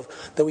spirit of love.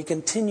 That we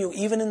continue,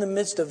 even in the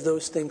midst of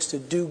those things, to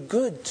do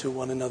good to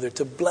one another,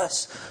 to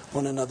bless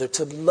one another,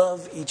 to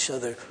love each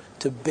other,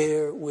 to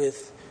bear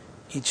with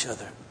each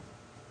other.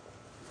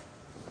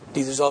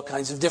 There's all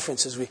kinds of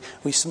differences.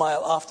 We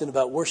smile often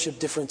about worship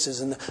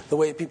differences and the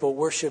way people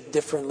worship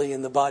differently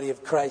in the body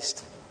of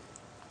Christ.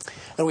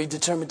 And we've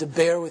determined to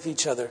bear with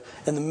each other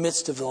in the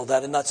midst of all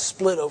that and not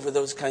split over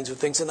those kinds of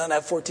things and not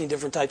have 14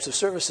 different types of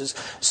services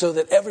so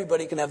that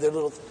everybody can have their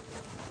little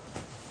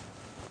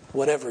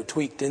whatever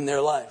tweaked in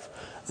their life.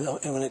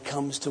 And when it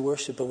comes to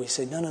worship, and we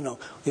say, no.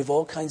 We have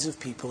all kinds of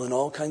people and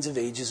all kinds of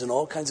ages and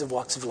all kinds of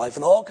walks of life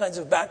and all kinds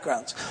of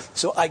backgrounds.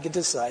 So I get to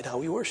decide how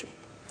we worship.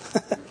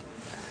 I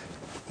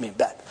mean,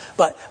 bad.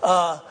 But,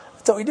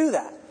 so we do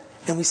that.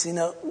 And we say,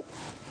 no,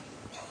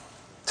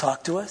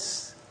 talk to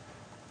us,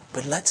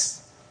 but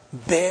let's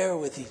bear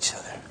with each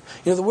other.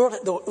 You know,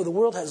 the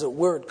world has a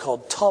word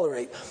called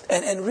tolerate.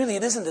 And really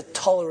it isn't a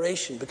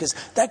toleration, because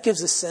that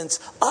gives a sense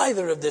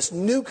either of this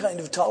new kind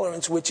of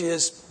tolerance, which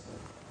is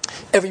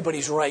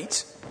everybody's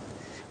right,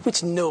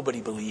 which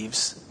nobody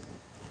believes.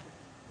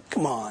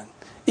 Come on.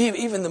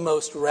 Even the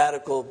most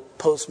radical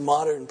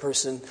postmodern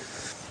person,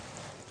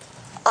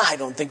 I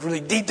don't think really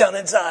deep down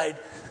inside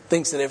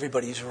thinks that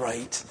everybody's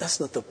right. That's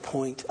not the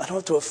point. I don't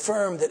have to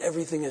affirm that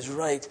everything is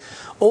right.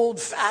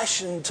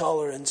 Old-fashioned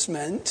tolerance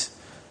meant,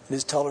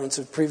 this tolerance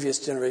of previous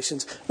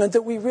generations, meant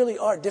that we really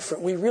are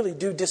different. We really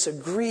do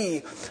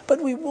disagree,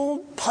 but we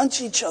won't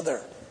punch each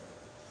other.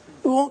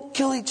 We won't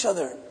kill each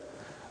other.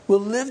 We'll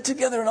live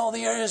together in all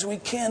the areas we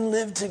can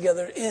live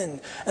together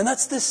in. And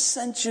that's this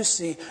sense, you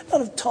see,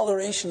 not of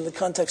toleration in the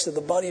context of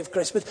the body of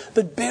Christ,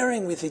 but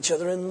bearing with each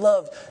other in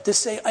love. To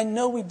say, I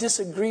know we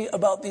disagree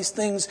about these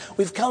things.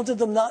 We've counted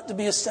them not to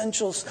be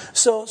essentials.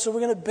 So we're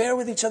going to bear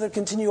with each other,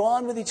 continue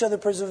on with each other,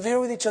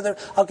 persevere with each other.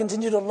 I'll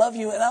continue to love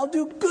you, and I'll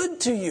do good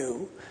to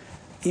you,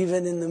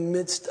 even in the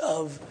midst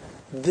of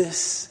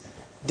this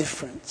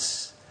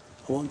difference.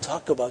 I won't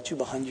talk about you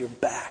behind your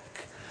back.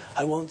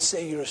 I won't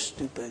say you're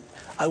stupid.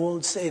 I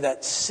won't say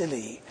that's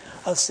silly.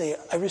 I'll say,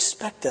 I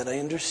respect that. I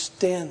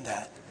understand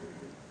that.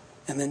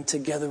 And then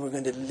together we're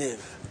going to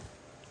live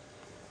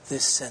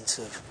this sense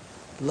of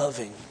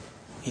loving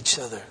each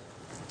other,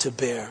 to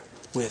bear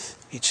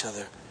with each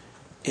other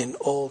in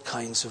all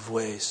kinds of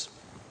ways.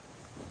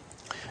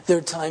 There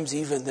are times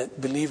even that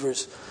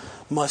believers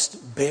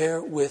must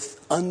bear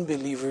with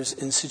unbelievers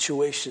in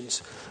situations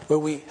where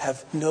we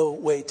have no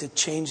way to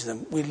change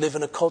them. We live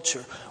in a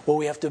culture where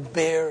we have to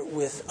bear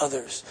with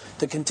others,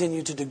 to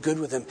continue to do good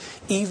with them,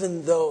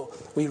 even though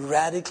we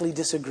radically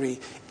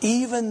disagree,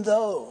 even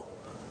though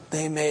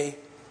they may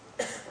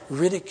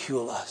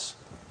ridicule us.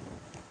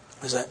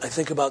 As I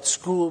think about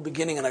school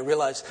beginning, and I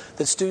realize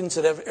that students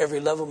at every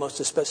level, most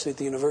especially at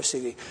the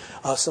university,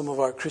 some of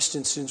our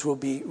Christian students will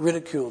be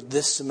ridiculed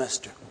this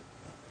semester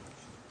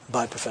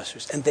by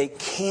professors. And they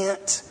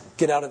can't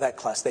get out of that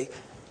class. They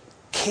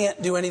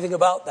can't do anything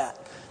about that.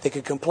 They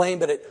could complain,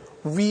 but it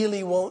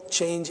really won't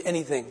change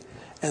anything.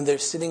 And they're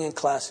sitting in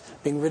class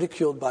being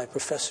ridiculed by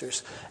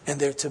professors. And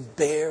they're to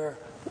bear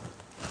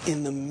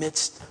in the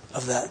midst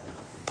of that.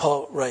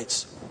 Paul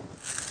writes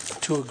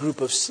to a group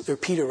of, or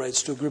Peter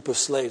writes to a group of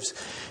slaves,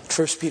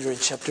 1 Peter in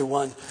chapter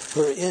 1,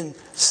 who are in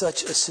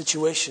such a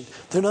situation.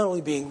 They're not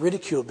only being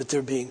ridiculed, but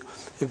they're being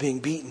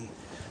beaten.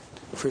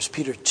 1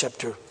 Peter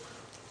chapter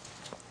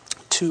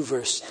 2,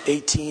 verse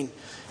 18,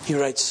 he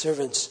writes,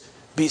 servants,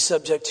 be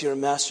subject to your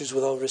masters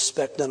with all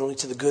respect, not only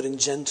to the good and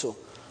gentle,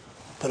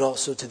 but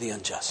also to the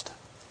unjust.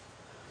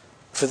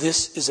 For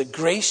this is a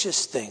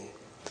gracious thing,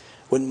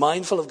 when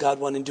mindful of God,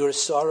 one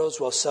endures sorrows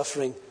while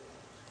suffering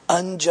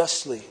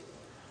unjustly.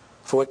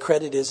 For what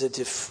credit is it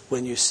if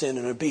when you sin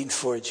and are beaten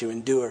for it, you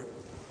endure?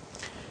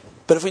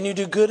 But if when you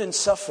do good and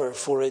suffer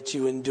for it,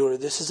 you endure,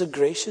 this is a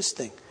gracious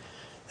thing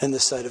in the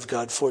sight of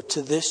God. For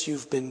to this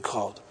you've been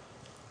called.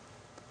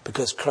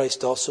 Because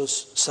Christ also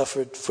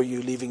suffered for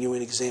you, leaving you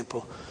an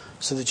example,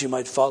 so that you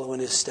might follow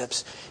in his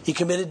steps. He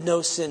committed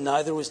no sin,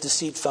 neither was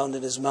deceit found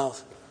in his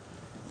mouth.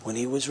 When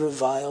he was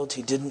reviled,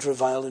 he didn't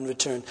revile in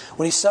return.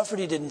 When he suffered,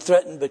 he didn't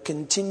threaten, but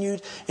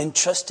continued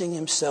entrusting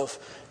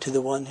himself to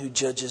the one who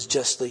judges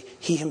justly.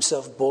 He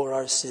himself bore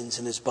our sins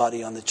in his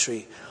body on the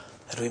tree,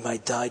 that we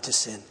might die to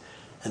sin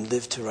and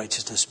live to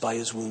righteousness. By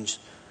his wounds,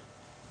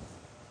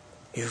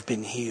 you've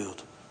been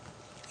healed.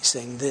 He's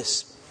saying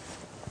this.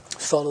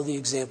 Follow the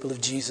example of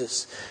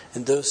Jesus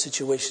in those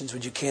situations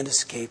where you can't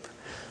escape,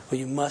 where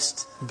you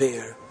must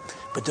bear.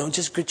 But don't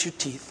just grit your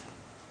teeth.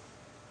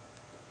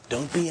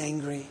 Don't be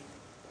angry.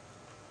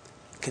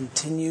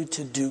 Continue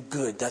to do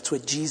good. That's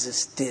what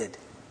Jesus did.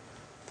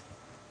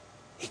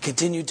 He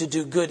continued to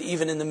do good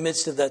even in the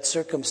midst of that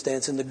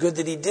circumstance. And the good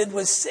that he did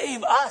was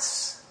save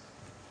us.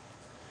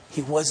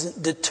 He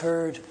wasn't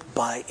deterred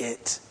by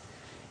it.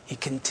 He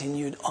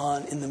continued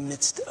on in the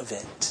midst of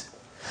it.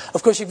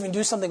 Of course, if you can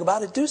do something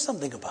about it, do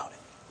something about it.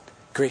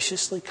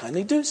 Graciously,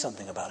 kindly do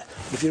something about it.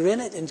 If you're in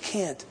it and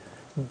can't,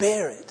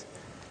 bear it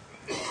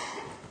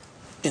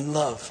in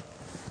love.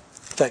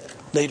 In fact,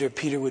 later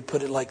Peter would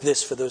put it like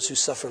this for those who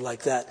suffer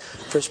like that.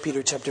 1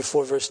 Peter chapter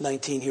 4, verse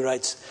 19, he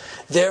writes,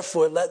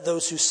 therefore let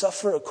those who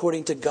suffer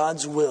according to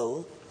God's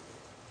will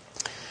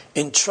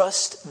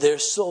entrust their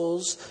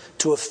souls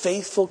to a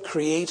faithful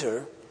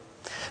Creator.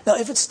 Now,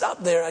 if it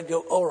stopped there, I'd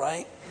go, all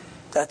right,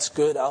 that's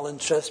good. I'll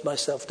entrust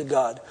myself to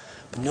God.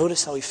 But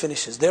notice how he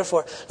finishes.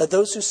 Therefore, let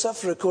those who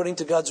suffer according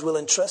to God's will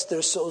entrust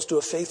their souls to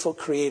a faithful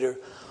Creator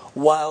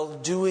while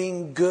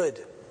doing good.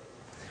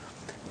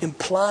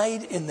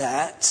 Implied in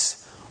that,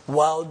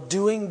 while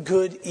doing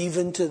good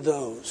even to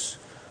those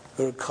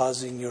who are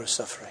causing your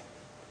suffering.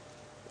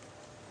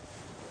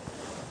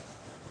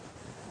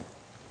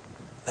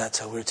 that's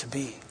how we're to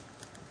be.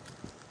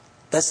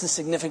 That's the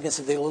significance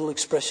of the little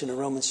expression in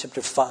Romans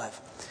chapter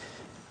 5,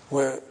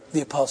 where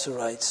the apostle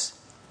writes,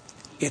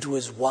 "It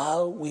was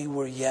while we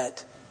were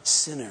yet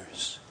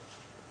sinners,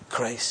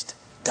 Christ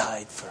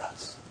died for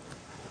us."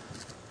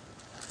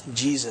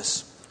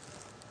 Jesus,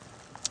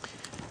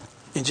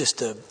 in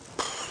just a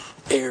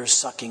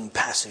air-sucking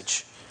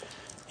passage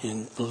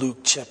in Luke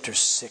chapter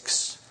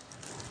 6,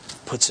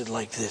 puts it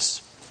like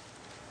this.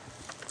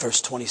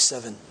 Verse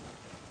 27.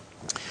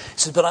 He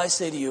says, "But I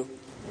say to you,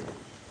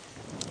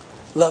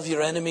 love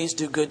your enemies,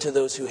 do good to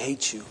those who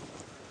hate you,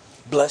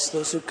 bless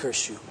those who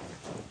curse you,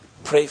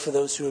 pray for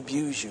those who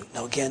abuse you."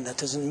 Now again, that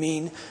doesn't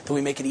mean that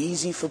we make it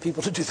easy for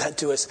people to do that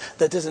to us.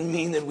 That doesn't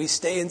mean that we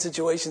stay in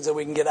situations that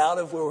we can get out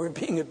of where we're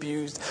being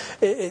abused.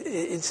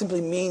 It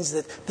simply means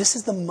that this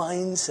is the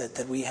mindset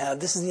that we have.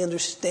 This is the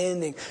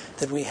understanding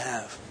that we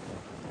have.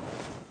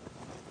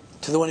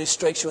 "To the one who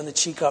strikes you on the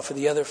cheek, offer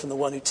the other. From the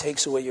one who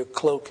takes away your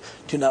cloak,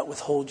 do not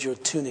withhold your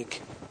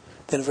tunic."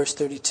 Then in verse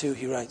 32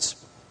 he writes,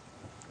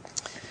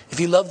 "If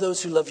you love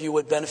those who love you,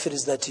 what benefit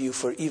is that to you?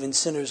 For even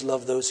sinners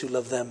love those who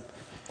love them.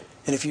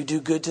 And if you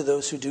do good to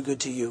those who do good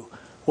to you,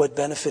 what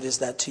benefit is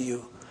that to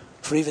you?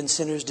 For even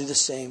sinners do the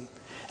same.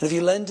 And if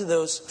you lend to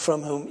those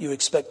from whom you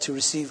expect to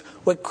receive,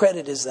 what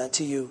credit is that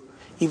to you?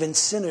 Even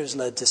sinners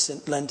lend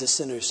to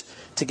sinners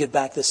to get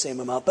back the same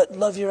amount. But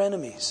love your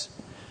enemies.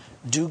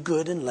 Do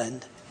good and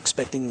lend,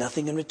 expecting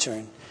nothing in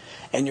return.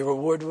 And your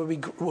reward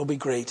will be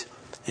great,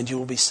 and you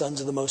will be sons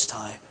of the Most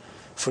High.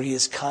 For He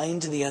is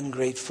kind to the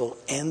ungrateful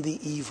and the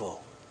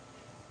evil.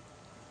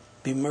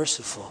 Be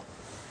merciful,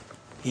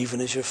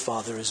 even as your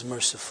Father is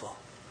merciful."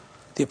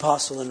 The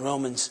apostle in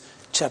Romans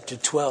chapter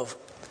 12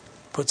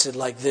 puts it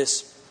like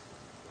this.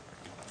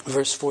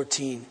 Verse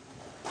 14.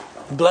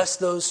 "Bless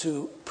those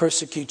who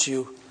persecute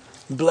you.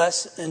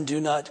 Bless and do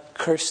not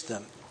curse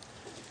them."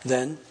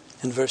 Then,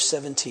 in verse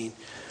 17,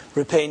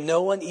 "Repay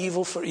no one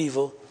evil for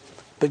evil,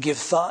 but give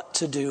thought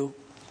to do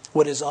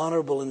what is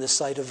honorable in the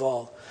sight of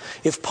all.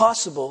 If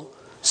possible,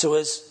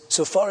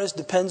 so far as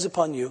depends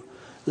upon you,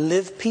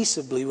 live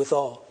peaceably with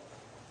all.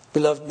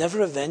 Beloved, never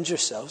avenge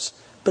yourselves,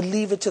 but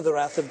leave it to the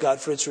wrath of God,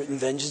 for it's written,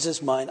 'Vengeance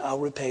is mine, I'll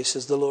repay,'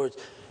 says the Lord.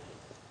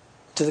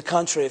 To the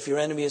contrary, if your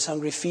enemy is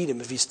hungry, feed him.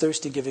 If he's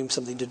thirsty, give him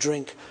something to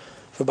drink.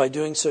 For by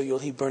doing so, you'll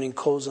heap burning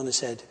coals on his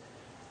head.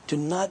 Do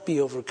not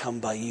be overcome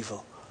by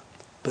evil,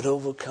 but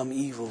overcome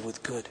evil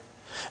with good."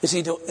 You see,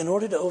 in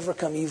order to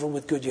overcome evil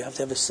with good, you have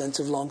to have a sense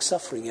of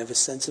long-suffering. You have a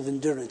sense of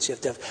endurance. You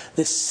have to have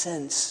this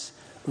sense,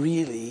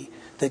 really,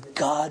 that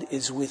God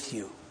is with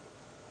you.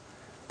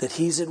 That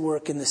He's at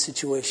work in the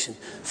situation.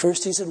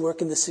 First, He's at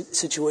work in the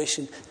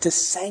situation to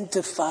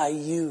sanctify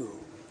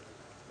you.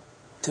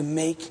 To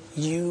make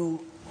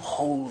you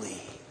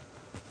holy.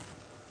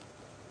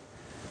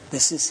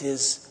 This is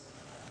His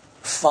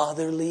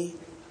fatherly,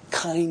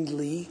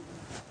 kindly,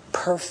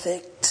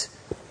 perfect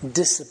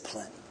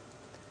discipline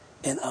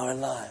in our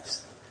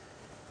lives.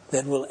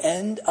 That will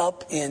end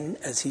up in,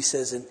 as He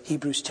says in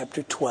Hebrews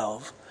chapter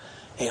 12,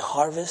 a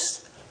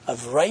harvest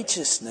of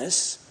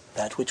righteousness,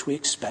 that which we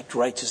expect,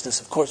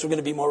 righteousness. Of course, we're going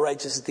to be more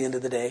righteous at the end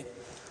of the day.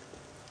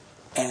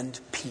 And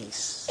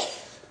peace.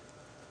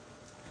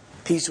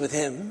 Peace with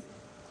Him.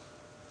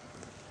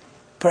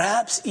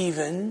 Perhaps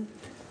even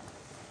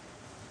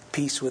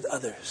peace with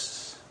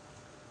others.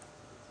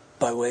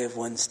 By way of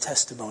one's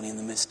testimony in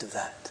the midst of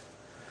that.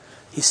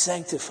 He's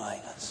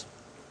sanctifying us.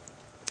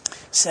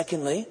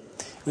 Secondly,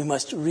 we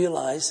must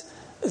realize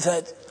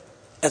that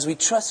as we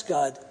trust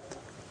God,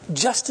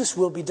 justice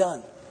will be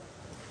done.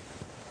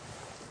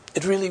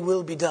 It really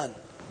will be done.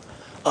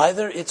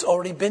 Either it's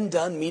already been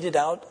done, meted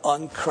out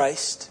on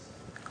Christ,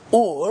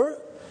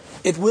 or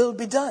it will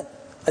be done.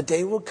 A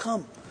day will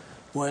come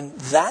when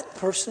that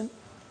person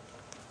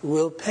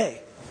will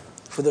pay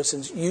for those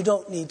sins. You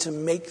don't need to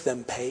make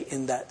them pay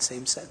in that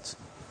same sense.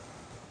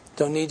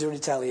 Don't need to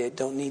retaliate.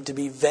 Don't need to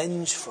be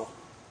vengeful.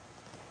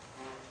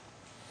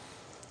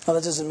 Now,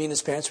 that doesn't mean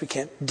as parents we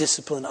can't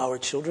discipline our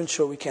children.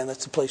 Sure we can.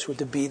 That's the place we're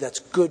to be. That's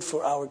good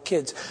for our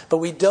kids. But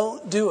we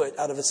don't do it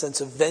out of a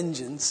sense of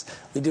vengeance.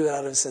 We do it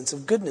out of a sense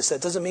of goodness. That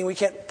doesn't mean we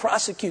can't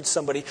prosecute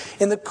somebody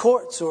in the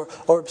courts or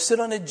sit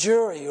on a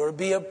jury or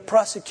be a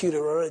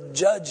prosecutor or a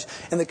judge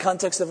in the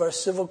context of our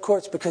civil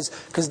courts because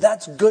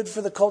that's good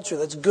for the culture.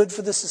 That's good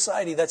for the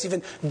society. That's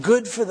even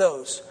good for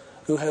those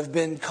who have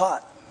been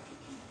caught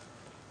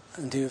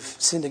and who have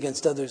sinned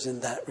against others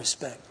in that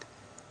respect.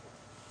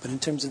 But in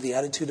terms of the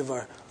attitude of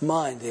our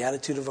mind, the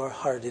attitude of our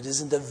heart, it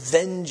isn't a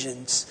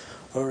vengeance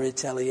or a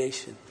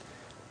retaliation.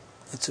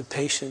 It's a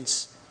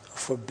patience, a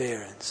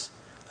forbearance,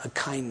 a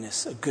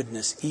kindness, a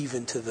goodness,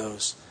 even to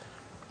those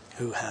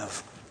who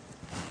have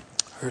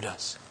hurt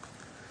us.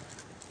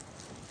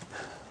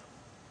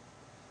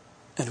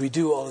 And we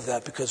do all of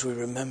that because we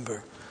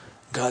remember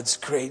God's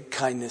great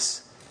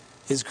kindness,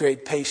 His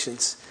great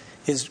patience,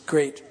 His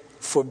great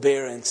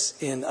forbearance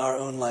in our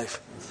own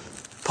life.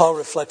 Paul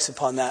reflects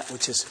upon that,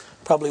 which is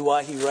probably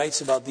why he writes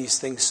about these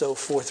things so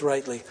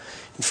forthrightly.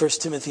 In 1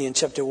 Timothy in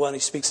chapter 1, he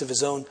speaks of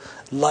his own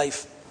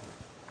life.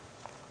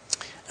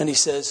 And he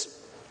says,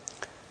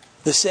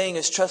 The saying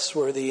is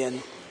trustworthy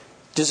and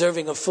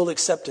deserving of full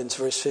acceptance,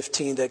 verse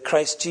 15, that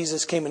Christ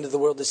Jesus came into the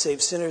world to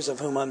save sinners, of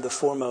whom I'm the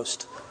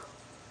foremost.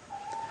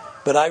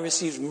 But I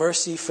received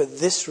mercy for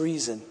this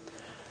reason,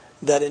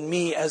 that in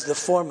me as the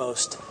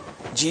foremost,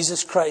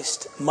 Jesus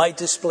Christ might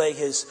display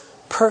his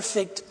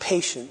perfect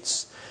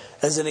patience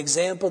as an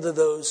example to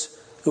those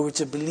who were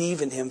to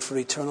believe in him for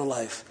eternal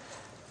life.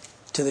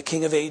 To the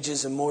King of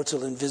ages,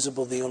 immortal,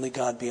 invisible, the only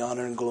God, be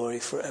honor and glory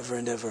forever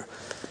and ever.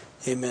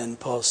 Amen.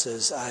 Paul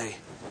says, I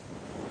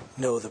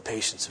know the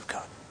patience of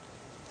God.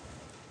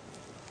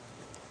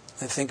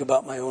 I think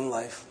about my own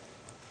life,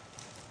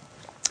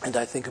 and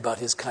I think about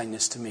his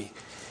kindness to me,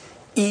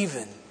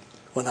 even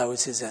when I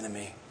was his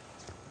enemy.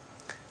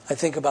 I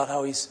think about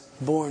how he's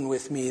borne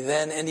with me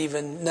then and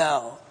even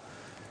now,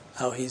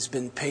 how he's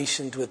been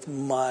patient with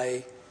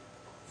my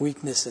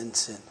weakness and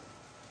sin.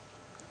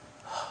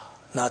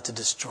 Not to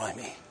destroy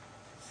me,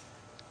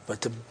 but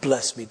to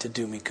bless me, to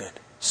do me good.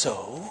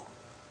 So,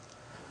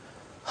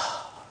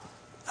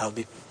 I'll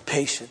be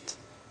patient.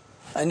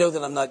 I know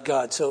that I'm not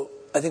God, so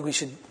I think we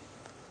should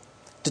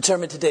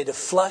determine today to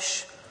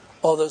flush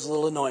all those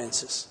little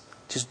annoyances.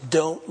 Just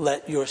don't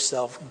let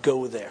yourself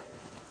go there.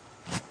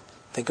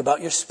 Think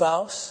about your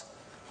spouse,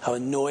 how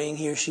annoying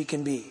he or she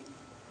can be.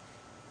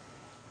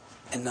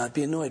 And not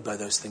be annoyed by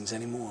those things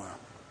anymore.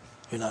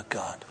 You're not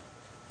God.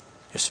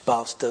 Your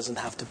spouse doesn't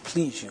have to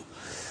please you.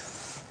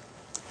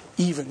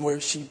 Even where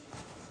she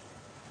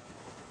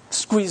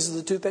squeezes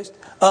the toothpaste.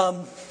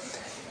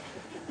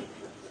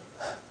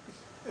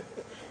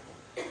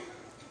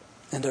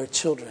 And our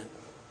children,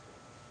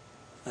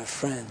 our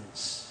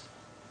friends,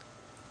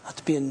 not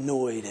to be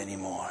annoyed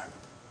anymore.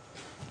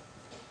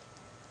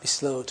 Be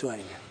slow to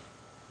anger.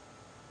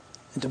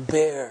 And to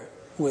bear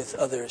with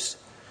others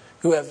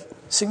who have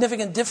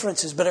significant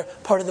differences but are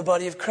part of the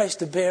body of Christ,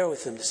 to bear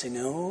with them, to say,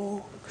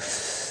 no,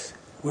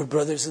 we're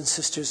brothers and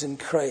sisters in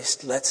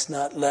Christ. Let's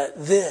not let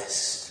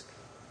this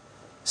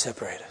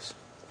separate us.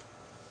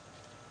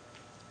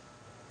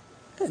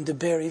 And to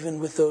bear even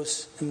with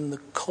those in the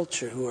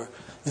culture who are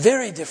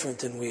very different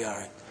than we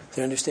are.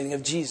 Their understanding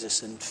of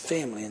Jesus and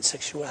family and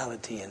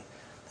sexuality and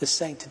the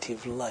sanctity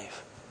of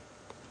life.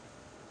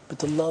 But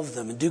to love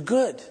them and do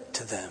good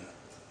to them,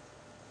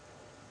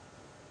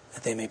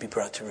 that they may be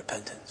brought to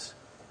repentance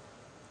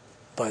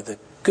by the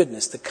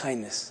goodness, the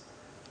kindness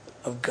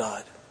of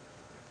God,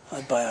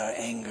 not by our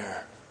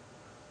anger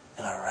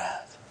and our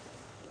wrath.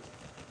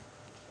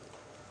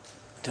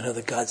 To know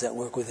that God's at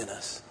work within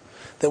us.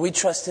 That we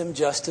trust him,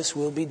 justice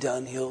will be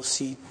done. He'll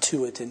see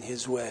to it in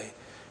his way.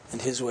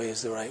 And his way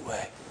is the right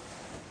way.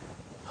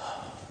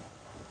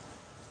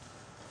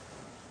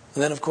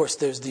 And then, of course,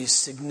 there's these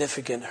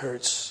significant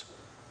hurts.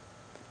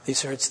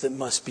 These hurts that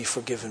must be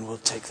forgiven. We'll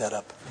take that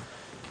up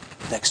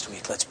next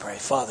week. Let's pray.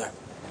 Father,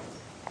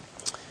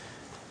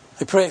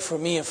 I pray for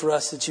me and for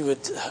us that you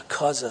would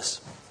cause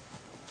us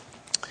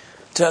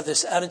to have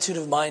this attitude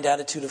of mind,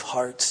 attitude of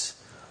heart,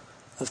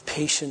 of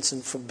patience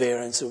and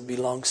forbearance that would be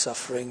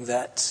long-suffering,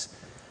 that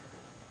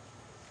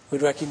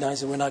we'd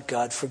recognize that we're not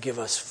God. Forgive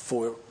us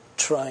for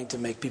trying to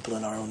make people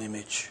in our own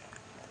image.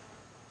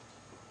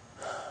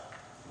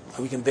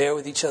 We can bear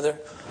with each other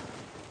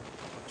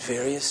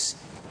various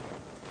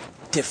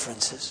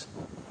differences.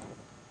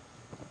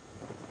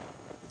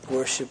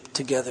 Worship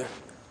together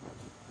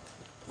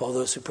all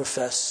those who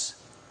profess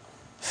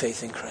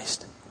faith in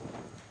Christ.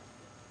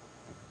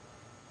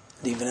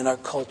 And even in our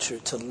culture,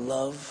 to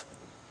love,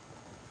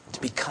 to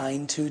be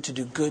kind to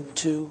do good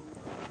to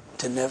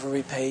never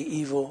repay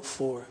evil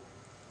for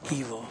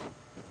evil.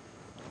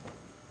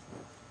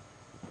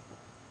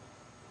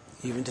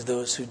 Even to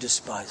those who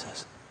despise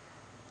us.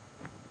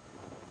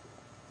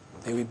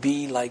 May we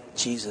be like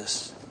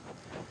Jesus.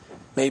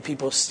 May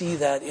people see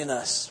that in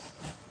us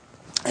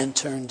and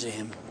turn to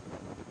him.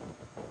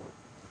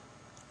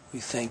 We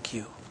thank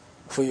you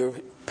for your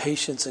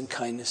patience and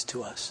kindness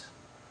to us.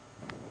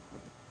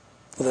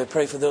 Lord, I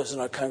pray for those in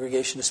our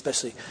congregation,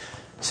 especially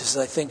as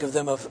I think of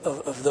them,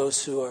 of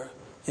those who are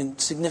in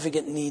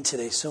significant need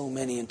today. So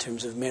many in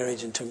terms of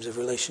marriage, in terms of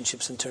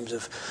relationships, in terms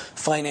of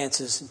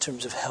finances, in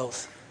terms of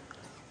health.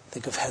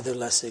 Think of Heather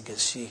Lessig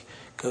as she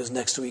goes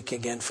next week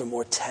again for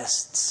more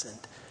tests, and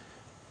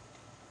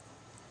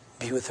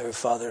be with her,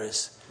 Father,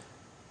 as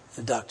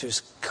the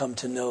doctors come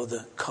to know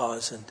the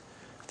cause and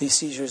these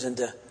seizures, and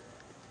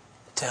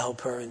to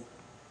help her. And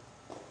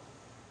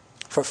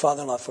for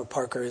father-in-law, for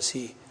Parker, as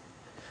he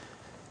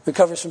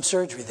recovers from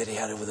surgery that he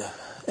had over the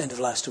end of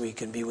last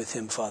week, and be with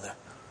him, Father,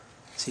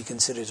 as he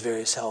considers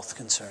various health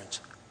concerns.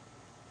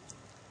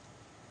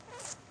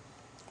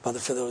 Father,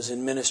 for those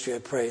in ministry, I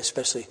pray,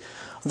 especially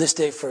on this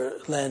day for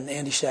Len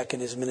Andyshak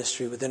and his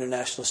ministry with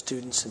international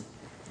students,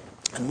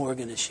 and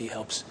Morgan as she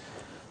helps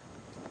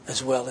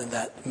as well in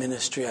that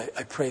ministry.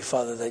 I pray,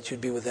 Father, that you'd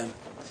be with them.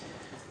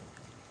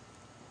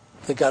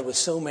 That God, with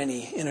so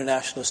many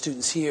international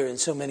students here and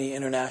so many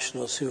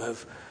internationals who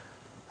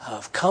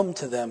have come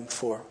to them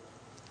for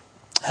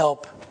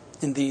help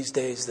in these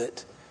days,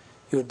 that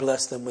you would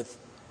bless them with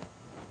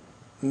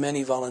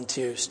many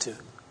volunteers to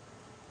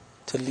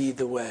lead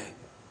the way,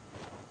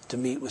 to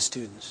meet with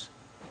students.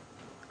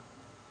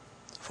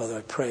 Father,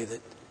 I pray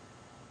that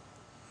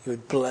you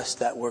would bless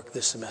that work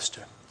this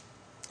semester.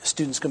 As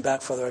students come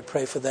back, Father, I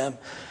pray for them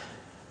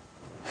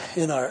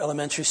in our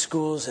elementary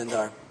schools and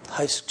our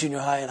junior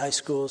high and high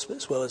schools,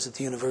 as well as at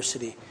the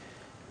university.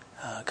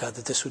 God,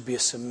 that this would be a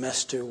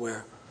semester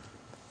where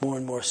more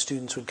and more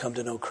students would come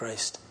to know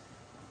Christ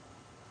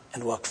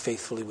and walk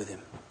faithfully with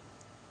Him.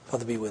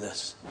 Father, be with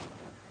us.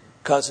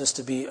 Cause us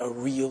to be a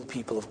real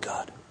people of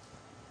God.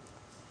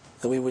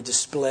 That we would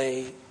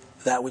display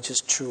that which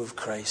is true of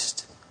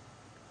Christ.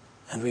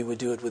 And we would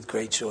do it with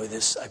great joy.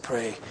 This I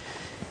pray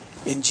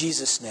in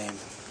Jesus' name.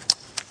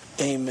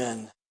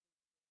 Amen.